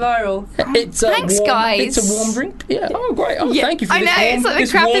absolutely viral. Thanks, guys. It's a warm drink. Yeah. Oh, great. Oh, thank you for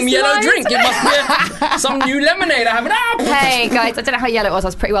this warm yellow drink. It must be some new lemonade I haven't. Hey, guys, I don't know how yellow it was. I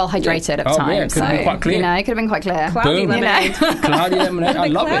was pretty well hydrated at the time. Yeah, could have been quite clear. You know, it could have been quite clear. Cloudy lemonade. Cloudy lemonade. I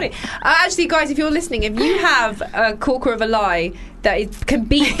love it. Actually, guys, if you're listening, if you have a corker of a lie that can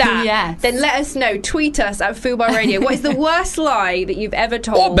beat that, then let us know. Tweet us at Fubar Radio. What is the worst lie that you've ever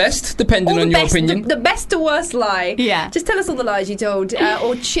told? Or best, depending on your opinion. The best to worst lie. Yeah. Just tell us all the lies you told.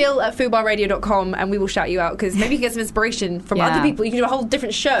 Or chill at FubarRadio.com and we will shout you out, because maybe you can get some inspiration from other people. You can do a whole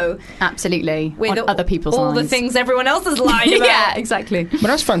different show. Absolutely. With other people's all lies. The things everyone else has lied about. Yeah, exactly. But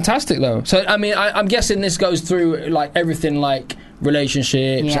that's fantastic, though. So, I mean, I'm guessing this goes through, like, everything, like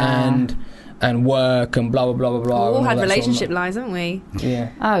relationships and work and blah blah blah blah blah. We all had relationship lies, haven't we? Yeah.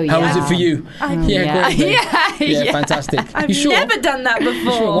 Oh yeah. How was it for you? Yeah, fantastic. I've never done that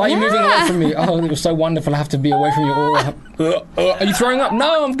before. Sure? Why are you moving away from me? Oh, it was so wonderful. I have to be away from you. Are you throwing up?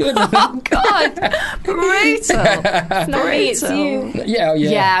 No, I'm good. Oh God, brutal. It's not me, it's you.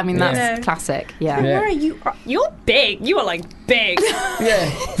 Yeah. I mean that's classic. Yeah. Where are you? You're big. You are like big. Yeah,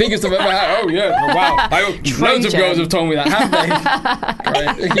 biggest I've ever had. Oh yeah, wow. Loads of girls have told me that, have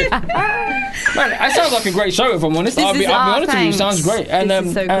they? Man, it sounds like a great show. If I'm honest, I'll be honest with you. It sounds great, and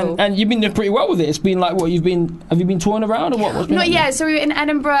so cool. and you've been doing pretty well with it. It's been like what have you been touring around or what? Not yet. So we were in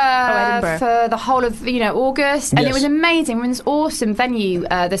Edinburgh for the whole of August, and it was amazing. We're in this awesome venue.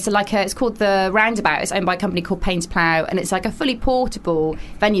 It's called the Roundabout. It's owned by a company called Pain to Plough, and it's like a fully portable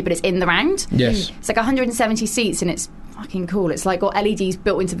venue, but it's in the round. Yes, it's like 170 seats, and it's fucking cool. It's like got LEDs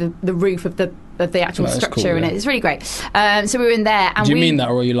built into the roof of the actual structure, cool, and it's really great. So we were in there. And do you mean that,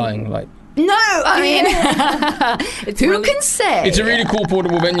 or are you lying? Like. No, I mean, who can say? It's a really cool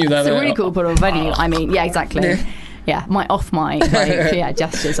portable venue, though. It's a really cool portable venue. I mean, yeah, exactly. Yeah, my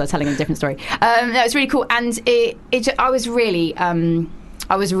gestures are telling a different story. No, it's really cool, and I was really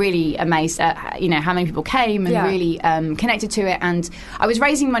amazed at how many people came and really connected to it. And I was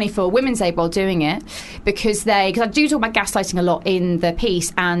raising money for Women's Aid while doing it because I do talk about gaslighting a lot in the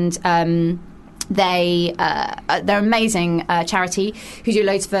piece, and they're amazing charity who do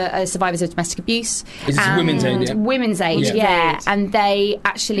loads for survivors of domestic abuse. Is this Women's Aid? Yeah? Women's Aid, yeah. And they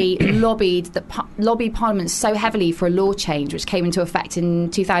actually lobbied Parliament so heavily for a law change which came into effect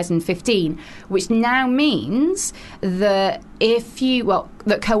in 2015, which now means that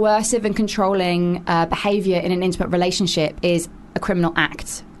that coercive and controlling behaviour in an intimate relationship is a criminal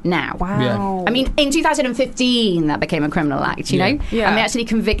act. Now. Wow. Yeah. I mean, in 2015, that became a criminal act, you know? Yeah. And they actually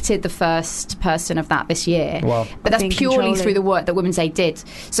convicted the first person of that this year. Wow. But that's purely through the work that Women's Aid did.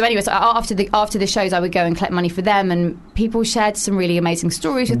 So anyway, so after the shows, I would go and collect money for them, and people shared some really amazing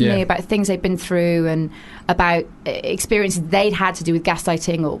stories with me about things they've been through and about experiences they'd had to do with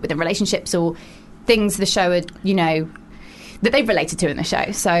gaslighting or within relationships or things the show had, that they've related to in the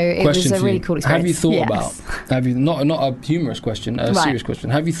show. So it was a really cool experience. Have you thought about, not a humorous question, a serious question,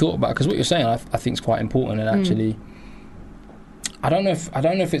 have you thought about, because what you're saying I think is quite important, and actually I don't know if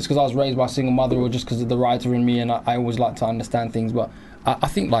it's because I was raised by a single mother or just because of the writer in me, and I always like to understand things, but I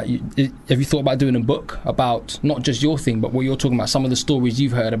think have you thought about doing a book about not just your thing but what you're talking about, some of the stories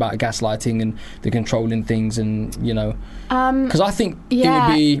you've heard about gaslighting and the controlling things, and because I think it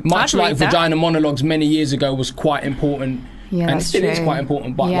would be much like Vagina Monologues many years ago was quite important Yeah, and that's it is true. quite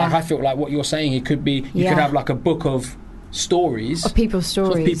important. But Yeah. like I feel like what you're saying, it could be you could have like a book of stories of people's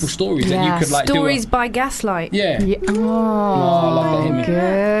stories, and you could like stories by Gaslight. Yeah. Oh, I love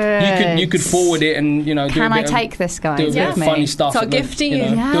that. good. You could forward it and do Can a I bit take this, guys? do a bit of funny stuff. Start gifting you. Do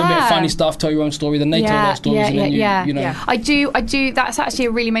a bit of funny stuff. Tell your own story. Then they tell their stories, and then you know. I do. That's actually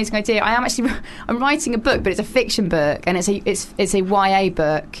a really amazing idea. I'm writing a book, but it's a fiction book, and it's a YA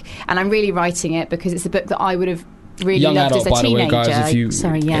book, and I'm really writing it because it's a book that I would have really young loved adult, as a by the way, teenager. guys. If you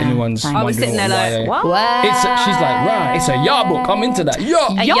anyone's I was sitting there like, what? She's like, right, it's a YA book. I'm into that. YA.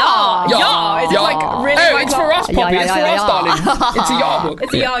 It's like really. Hey, it's for us, Poppy. It's for us, darling. It's a YA book.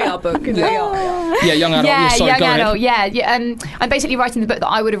 It's a YA book. Yeah, young adult. Yeah, sorry, young adult. Yeah. I'm basically writing the book that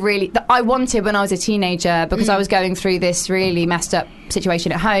I wanted when I was a teenager because I was going through this really messed up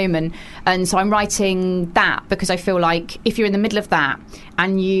situation at home, and so I'm writing that because I feel like if you're in the middle of that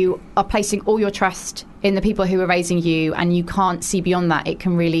and you are placing all your trust in the people who are raising you and you can't see beyond that, it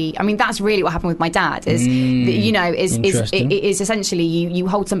can really, I mean, that's really what happened with my dad is essentially you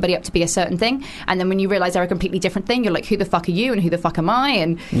hold somebody up to be a certain thing, and then when you realise they're a completely different thing, you're like, who the fuck are you and who the fuck am I,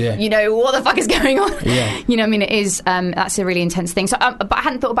 and what the fuck is going on. I mean, it is that's a really intense thing. So but I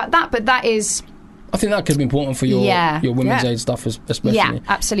hadn't thought about that, but that is, I think that could be important for your women's aid stuff, especially. Yeah,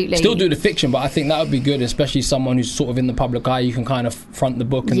 absolutely. Still do the fiction, but I think that would be good, especially someone who's sort of in the public eye. You can kind of front the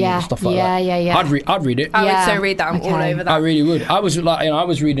book and stuff like that. Yeah. I'd read it. I would so read that. I'm all over that. I really would. I was like, I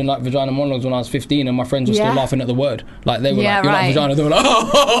was reading like vagina monologues when I was 15, and my friends were still laughing at the word. Like they were like, "You're like vagina." They were like,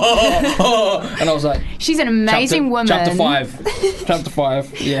 oh. And I was like, she's an amazing woman. Chapter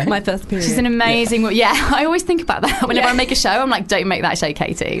 5. Yeah. My first period. She's an amazing woman. Yeah, I always think about that whenever I make a show. I'm like, don't make that show,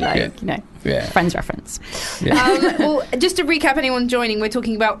 Katie. Like, Friends reference. Yeah. Well, just to recap, anyone joining, we're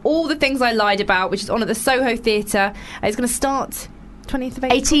talking about All the Things I Lied About, which is on at the Soho Theatre. It's going to start 20th of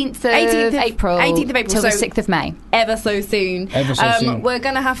April? 18th of April. 18th of April. Till the 6th of May. Ever so soon. We're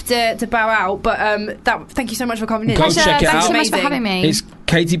going to have to bow out, but thank you so much for coming in. Go check it out. Thanks so much for having me. It's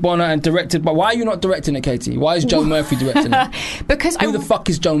Katie Bonner and directed by... Why are you not directing it, Katie? Why is Joe Murphy directing it? Because Who the fuck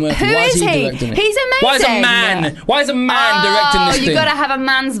is Joe Murphy? Who Why is is he he? directing it? He's amazing. Why is a man directing this thing? You got to have a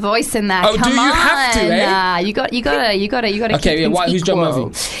man's voice in there. Oh, do you have to, eh? You got to. Okay, who's Joe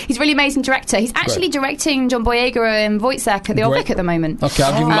Murphy? He's a really amazing director. He's actually directing John Boyega and Wojciech at the Old Vic at the moment. Okay,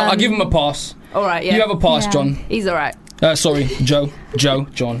 I'll give him a pass. All right, yeah. You have a pass, John. He's all right. Sorry, John.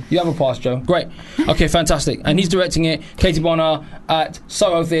 You have a pass, Joe. Great. Okay, fantastic. And he's directing it. Katie Bonner at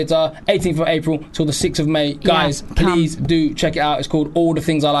Soho Theatre, 18th of April till the 6th of May. Guys, please do check it out. It's called All the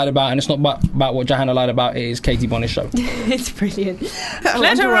Things I Lied About, and it's not about what Johanna lied about. It is Katie Bonner's show. It's brilliant.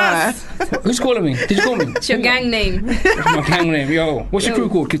 Clitoris. Who's calling me? Did you call me? It's your gang name. It's my gang name. Yo, what's your crew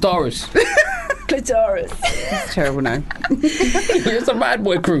called? Clitoris. Clitoris. That's a terrible name. It's a bad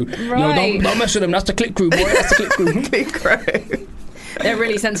boy crew. Right. No, don't mess with them. That's the Click Crew, boy. That's the Click Crew. Click Crew. They're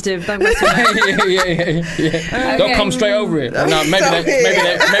really sensitive. Don't mess with them. yeah. Okay. Don't come straight over it. No,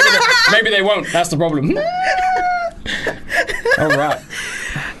 maybe they won't. That's the problem. All right.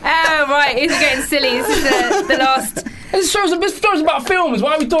 Oh, right. It's getting silly. This is the last... This show's about films.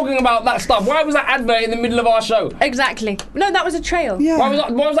 Why are we talking about that stuff? Why was that advert in the middle of our show? Exactly. No, that was a trail. Yeah. Why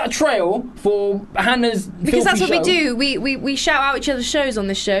was that a trail for Hannah's Because that's what show? we do. We shout out each other's shows on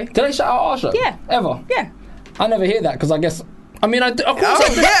this show. Do they shout out our show? Yeah. Ever? Yeah. I never hear that because I guess... I mean, of course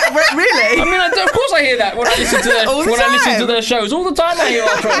really? I mean, of course I hear that when I listen to their, I listen to their shows. All the time I hear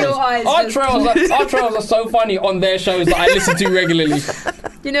our trailers. Our trailers are so funny on their shows that I listen to regularly.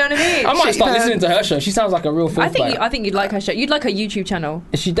 You know what I mean? I might start listening to her show. She sounds like a real filth bag. I think you'd like her show. You'd like her YouTube channel.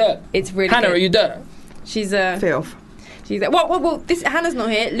 Is she dirt? It's really Hannah, good. are you dirt? She's filth. She's well. This Hannah's not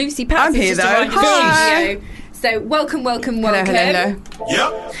here. Lucy Patz I'm is here just though. arrived Hi. in the studio. So welcome. Hello.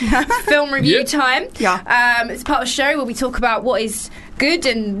 Yep. Film review time. Yeah. It's part of the show where we talk about what is good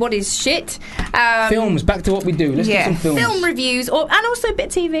and what is shit. Films. Back to what we do. Let's get some films. Film reviews, and also a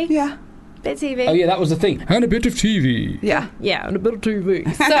bit of TV. Yeah. Bit of TV. Oh yeah, that was the thing. And a bit of TV. Yeah. Yeah, and a bit of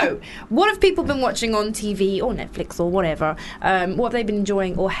TV. So, what have people been watching on TV or Netflix or whatever? What have they been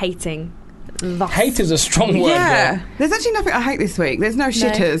enjoying or hating? Hate is a strong word. Yeah, there. there's actually nothing I hate this week. There's no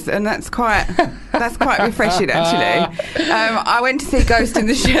shitters, and that's quite refreshing actually. I went to see Ghost in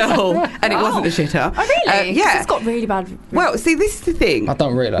the Shell, and it wasn't a shitter. Oh really? Yeah, it's got really bad. Well, see, this is the thing. I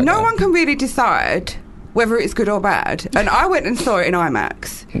don't really like No that. one can really decide whether it's good or bad. And I went and saw it in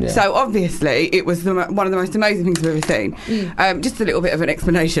IMAX. Yeah. So obviously it was one of the most amazing things I've ever seen. Just a little bit of an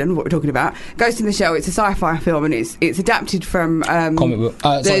explanation of what we're talking about. Ghost in the Shell, it's a sci-fi film, and it's adapted from comic book.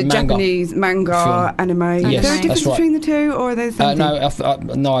 the Japanese manga film. anime. Yes, Is there a difference that's right. between the two, or are there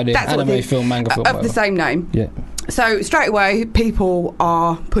something? No idea. That's anime film, manga film, of whatever. the same name. Yeah. So straight away, people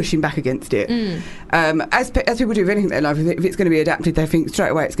are pushing back against it. As people do with anything in their life, if it's going to be adapted, they think straight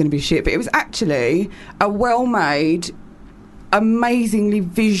away it's going to be shit. But it was actually a well-made, amazingly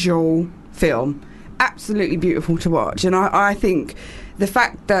visual film. Absolutely beautiful to watch. And I think the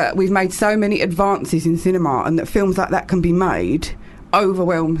fact that we've made so many advances in cinema and that films like that can be made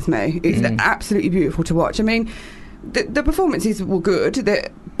overwhelms me. It's absolutely beautiful to watch. I mean, the performances were good,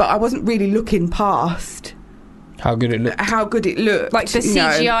 but I wasn't really looking past how good it looked. Like the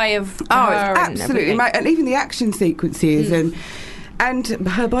CGI of her absolutely, mate. And even the action sequences and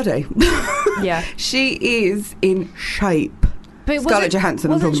her body. Yeah. She is in shape. But Scarlett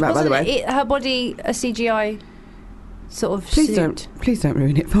Johansson, I'm talking about, by the way. Her body a CGI sort of please don't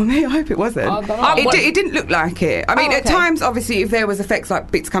ruin it for me. I hope it wasn't. It didn't look like it. I mean, at times, obviously, if there was effects like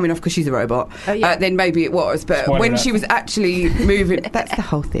bits coming off because she's a robot, then maybe it was. But when she was actually moving, that's the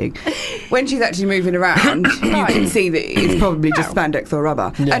whole thing. When she's actually moving around, you can see that it's probably just spandex or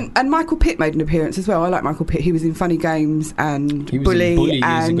rubber. Yeah. And Michael Pitt made an appearance as well. I like Michael Pitt. He was in Funny Games and Bully,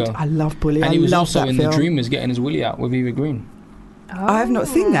 and I love Bully. And he was also in The Dreamers getting his willy out with Eva Green. I have not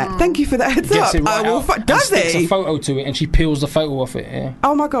seen that. Thank you for that heads up. Does he? Sticks a photo to it and she peels the photo off it. Yeah.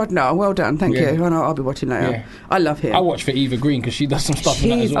 Oh my God, no! Well done, thank you. I'll be watching later. Yeah. I love him. I watch for Eva Green because she does some stuff in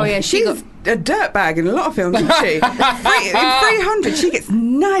that as well. Oh yeah, she's a dirtbag in a lot of films, isn't she? In 300, she gets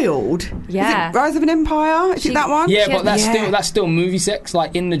nailed. Yeah. Is it Rise of an Empire? Is it that one? Yeah, but that's still movie sex.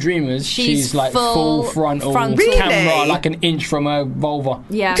 Like in The Dreamers, she's like full frontal camera, like an inch from her vulva.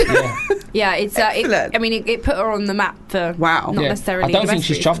 Yeah. Yeah, it's I mean, it put her on the map for not necessarily. I don't think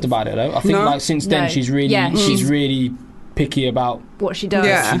she's chuffed about it though. I think like since then she's really picky about what she does.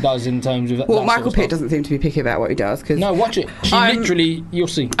 Yeah. She does in terms of that. Well, Michael Pitt doesn't seem to be picky about what he does. No, watch it. You'll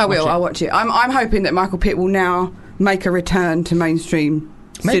see. I'll watch it. I'm hoping that Michael Pitt will now make a return to mainstream.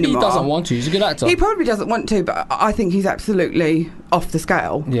 Maybe cinema. He doesn't want to. He's a good actor. He probably doesn't want to, but I think he's absolutely off the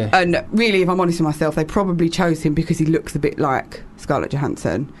scale. Yeah. And really, if I'm honest with myself, they probably chose him because he looks a bit like Scarlett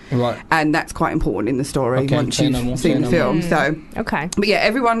Johansson. Right. And that's quite important in the story once you've seen the film. So, but yeah,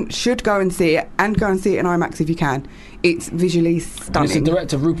 everyone should go and see it, and go and see it in IMAX if you can. It's visually stunning. And it's the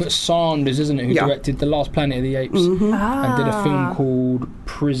director Rupert Sanders, isn't it, who directed The Last Planet of the Apes and did a film called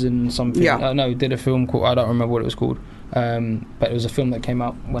Prison something. Yeah. Did a film called, I don't remember what it was called. But it was a film that came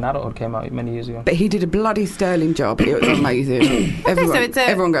out when Adulthood came out many years ago. But he did a bloody sterling job. It was amazing.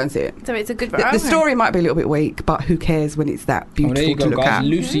 Everyone go and see it. So it's a good. The story might be a little bit weak, but who cares when it's that beautiful to look at?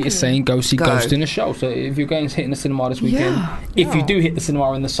 Lucy is saying go see Ghost in the Show. So if you're going to hit in the cinema this weekend, if you do hit the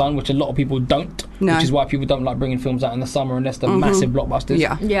cinema in the sun, which a lot of people don't, which is why people don't like bringing films out in the summer unless they're massive blockbusters.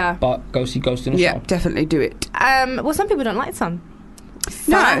 Yeah. But go see Ghost in the Show. Yeah, definitely do it. Well, some people don't like sun.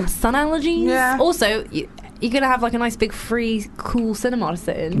 Sun allergies. Yeah. Also. You're going to have like a nice big free cool cinema to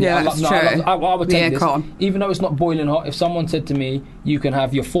sit in. Yeah, that's true. I would take this. Even though it's not boiling hot, if someone said to me, you can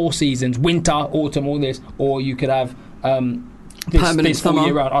have your 4 seasons, winter, autumn, all this, or you could have this all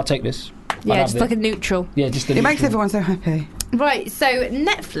year round, I'll take this. Yeah, just like a neutral. Yeah, just a neutral. It makes everyone so happy. Right, so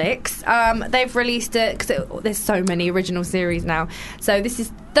Netflix, they've released it, because there's so many original series now. So this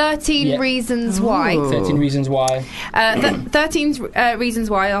is 13 Reasons Why. 13 Reasons Why. 13 Reasons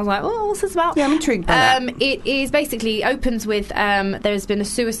Why. I was like, what's this about? Yeah, I'm intrigued by that. It is basically opens with there's been a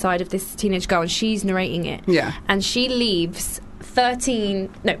suicide of this teenage girl, and she's narrating it. Yeah. And she leaves 13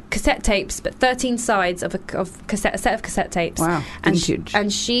 cassette tapes, but 13 sides of a set of cassette tapes. Wow, vintage.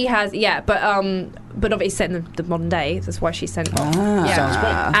 And she has but obviously set in the modern day. That's why she sent off. Sounds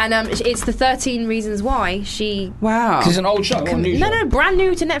great. And it's the 13 Reasons Why she. Wow, because it's an old show. Or a new show? No, brand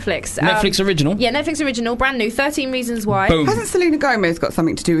new to Netflix. Netflix original. Yeah, Netflix original, brand new. 13 Reasons Why. Boom. Hasn't Selena Gomez got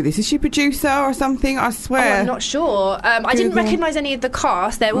something to do with this? Is she producer or something? I swear. I'm not sure. I didn't recognise any of the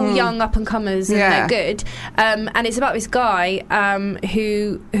cast. They're all young up and comers, and they're good. And it's about this guy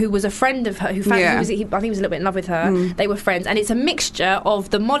who was a friend of her. Who found I think he was a little bit in love with her. They were friends, and it's a mixture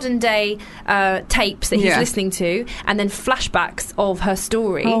of the modern day tapes that he's listening to, and then flashbacks of her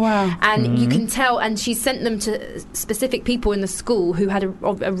story. Oh wow! And you can tell, and she sent them to specific people in the school who had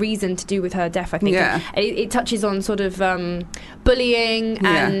a reason to do with her death. I think it touches on sort of bullying,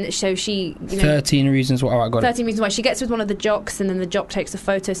 and so she 13 Reasons Why. 13 Reasons Why. She gets with one of the jocks, and then the jock takes a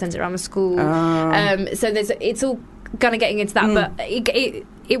photo, sends it around the school. So it's all kind of getting into that,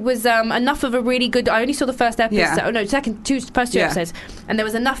 but it was enough of a really good. I only saw the first episode. First two episodes, and there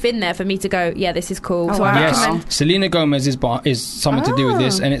was enough in there for me to go, yeah, this is cool. So I recommend. Selena Gomez is something to do with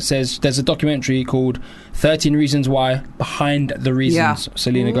this, and it says there's a documentary called 13 Reasons Why Behind the Reasons.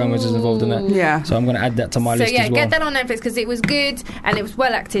 Selena Gomez is involved in that. Yeah. So I'm going to add that to my list as well. Get that on Netflix because it was good and it was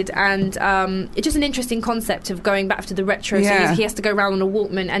well acted, and it's just an interesting concept of going back to the retro. So he has to go around on a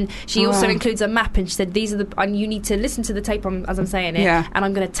Walkman, and she also includes a map, and she said these are and you need to listen to the tape as I'm saying it, and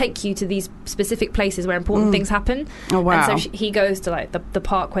I'm going to take you to these specific places where important things happen. Oh wow! And so he goes to like the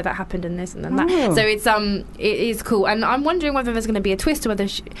park where that happened and this and then that. So it's it is cool, and I'm wondering whether there's going to be a twist or whether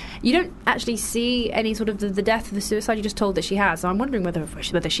you don't actually see any sort of the death of the suicide. You're just told that she has. So I'm wondering whether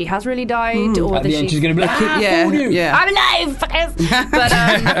she has really died or whether she's going to be like, I'm alive, fuckers.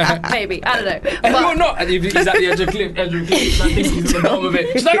 But maybe I don't know. And you're not. And he's at the edge of cliff. I think he's at the bottom of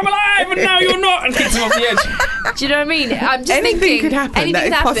it. She's like, I'm alive, and now you're not, and kicks him off the edge. Do you know what I mean? I'm just anything thinking could happen. Anything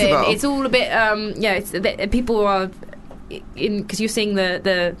could happen. Possible. It's all a bit. People are. Because you're seeing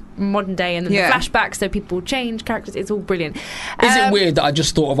the modern day and then the flashbacks, so people change characters. It's all brilliant. Is it weird that I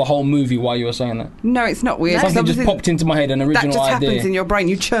just thought of a whole movie while you were saying that? No, it's not weird. Something just popped into my head, an original idea. That just happens in your brain.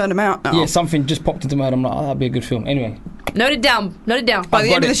 You churn them out now. Yeah, something just popped into my head. I'm like, that'd be a good film. Anyway. Note it down. By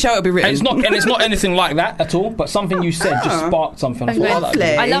the end of the show, it'll be written. And it's not anything like that at all, but something you said just sparked something. I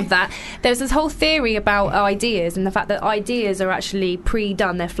love that. There's this whole theory about ideas and the fact that ideas are actually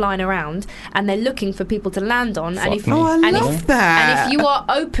pre-done. They're flying around and they're looking for people to land on. I love that. And if you are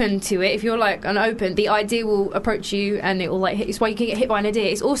open to it, if you're like the idea will approach you and it will like hit. It's why you can get hit by an idea.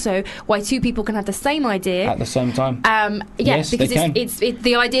 It's also why two people can have the same idea at the same time. Yes, because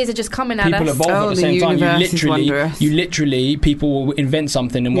the ideas are just coming at us. People evolve at the same time. You literally, people will invent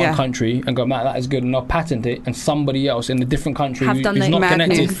something in one country and go, man, that is good, and they'll patent it, and somebody else in a different country who's not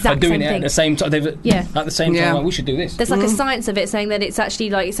connected are doing it at the same time. At the same time, like, we should do this. There's like a science of it saying that it's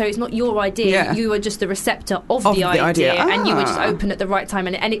actually like, so it's not your idea. You are just the receptor of the idea. And you were just open at the right time,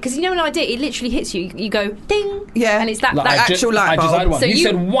 and because you know an idea, it literally hits you. You go ding, and it's that actual light bulb. I just had one. So you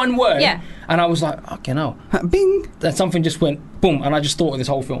said one word, and I was like, okay, no, bing. Then something just went boom, and I just thought of this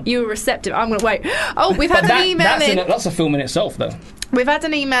whole film. You were receptive. I'm gonna wait. Oh, we've had an email in. That's a film in itself, though. We've had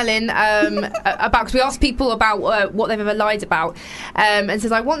an email in about, because we asked people about what they've ever lied about, and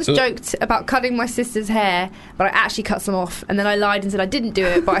says, I once joked about cutting my sister's hair, but I actually cut some off, and then I lied and said I didn't do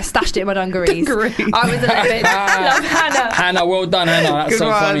it, but I stashed it in my dungarees. I was a little bit. Love Hannah. Hannah, well done, Hannah. That's so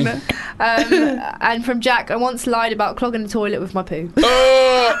funny. And from Jack, I once lied about clogging the toilet with my poo.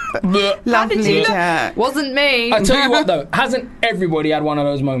 Lovely, Jack. Wasn't me. I tell you what, though, hasn't everybody had one of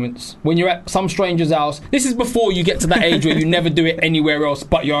those moments when you're at some stranger's house? This is before you get to that age where you never do it anywhere else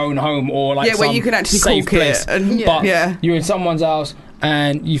but your own home or like where you can actually safe place. But you're in someone's house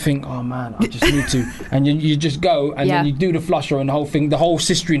and you think, oh man, I just need to, and you just go and then you do the flusher and the whole thing, the whole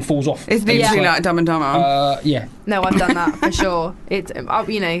cisterine falls off. It's literally like Dumb and Dumber. No, I've done that for sure. It's and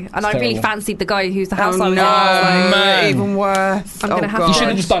terrible. I really fancied the guy who's the house I was in. Even worse. I'm gonna have you should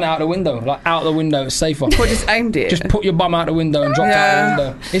have just done it out the window, like out the window. It's safer. Or just aimed it. Just put your bum out the window and dropped out the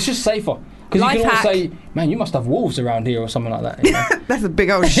window. It's just safer. Because you can always say, man, you must have wolves around here or something like that. You know? That's a big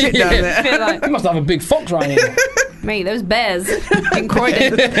old shit, doesn't it? You must have a big fox around here. Mate, those bears in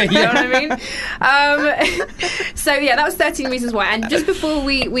Croydon. You know what I mean? So that was 13 Reasons Why. And just before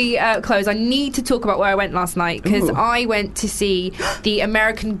we close, I need to talk about where I went last night, because I went to see the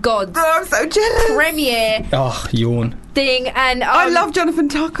American Gods. Oh, I'm so jealous. Premiere. Oh, yawn. Thing, and I love Jonathan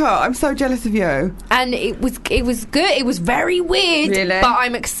Tucker. I'm so jealous of you. And it was good. It was very weird, but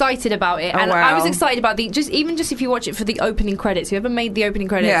I'm excited about it. And I was excited about just if you watch it for the opening credits. Whoever made the opening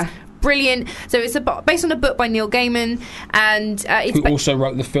credits, brilliant. So it's based on a book by Neil Gaiman, and who also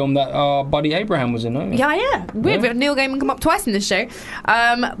wrote the film that Buddy Abraham was in. Weird. We have Neil Gaiman come up twice in this show,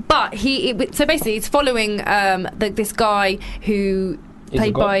 but so basically it's following this guy who.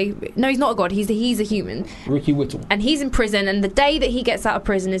 Played by he's not a god. He's a human. Ricky Whittle. And he's in prison. And the day that he gets out of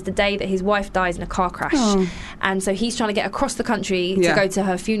prison is the day that his wife dies in a car crash. And so he's trying to get across the country to go to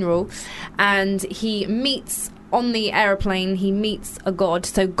her funeral. And he meets. On the aeroplane, he meets a god.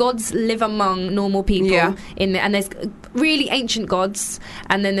 So gods live among normal people and there's really ancient gods,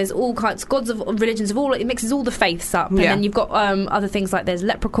 and then there's all kinds gods of religions of all. It mixes all the faiths up, and then you've got other things like there's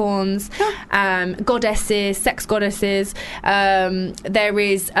leprechauns, goddesses, sex goddesses. There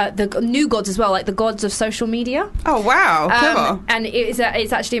is the new gods as well, like the gods of social media. Oh wow, clever! And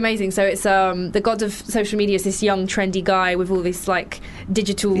it's actually amazing. So it's the gods of social media is this young trendy guy with all this like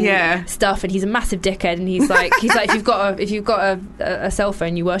digital stuff, and he's a massive dickhead, and he's like. He's like, if you've got a cell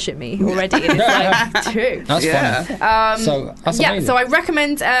phone, you worship me already. And it's like true. That's funny. So that's amazing. So I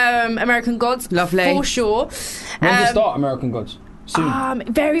recommend American Gods. Lovely. For sure. When did it start, American Gods?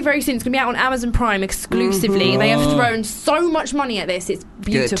 Soon. Very, very soon. It's going to be out on Amazon Prime exclusively. They have thrown so much money at this. It's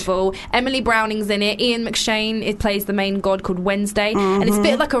beautiful. Good. Emily Browning's in it. Ian McShane plays the main god called Wednesday. And it's a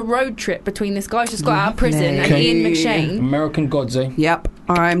bit like a road trip between this guy who's just got out of prison and Ian McShane. American Gods, eh? Yep.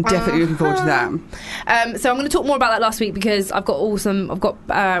 I'm definitely looking forward to that. So I'm going to talk more about that last week because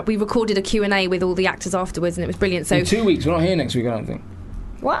we recorded a Q&A with all the actors afterwards and it was brilliant. So in 2 weeks. We're not here next week, I don't think.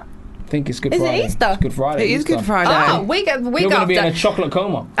 What? I think it's Good Friday. Is it Easter? It's Good Friday. It is Good Friday. Oh, we You're going to be in a chocolate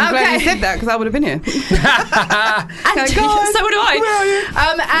coma. I'm glad you said that because I would have been here. And so would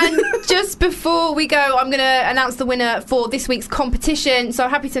I. And just before we go, I'm going to announce the winner for this week's competition. So I'm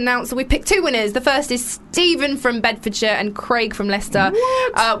happy to announce that we picked 2 winners. The first is Stephen from Bedfordshire and Craig from Leicester.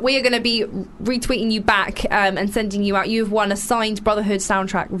 We are going to be retweeting you back and sending you out. You've won a signed Brotherhood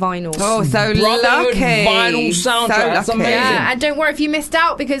soundtrack vinyl. Oh, so Brotherhood lucky. vinyl soundtrack. So That's amazing. Yeah, and don't worry if you missed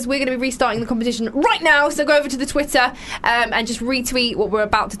out because we're going to be restarting the competition right now. So go over to the Twitter and just retweet what we're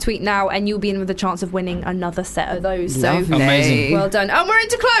about to tweet now, and you'll be in with a chance of winning another set of those. So amazing. Well done. And we're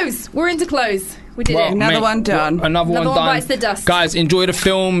into close. We did it. Another one done. Another one done. Bites the dust. Guys, enjoy the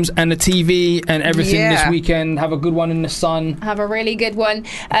films and the TV and everything this weekend. Have a good one in the sun. Have a really good one.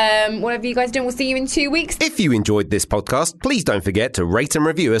 Whatever you guys do, we'll see you in 2 weeks. If you enjoyed this podcast, please don't forget to rate and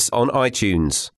review us on iTunes.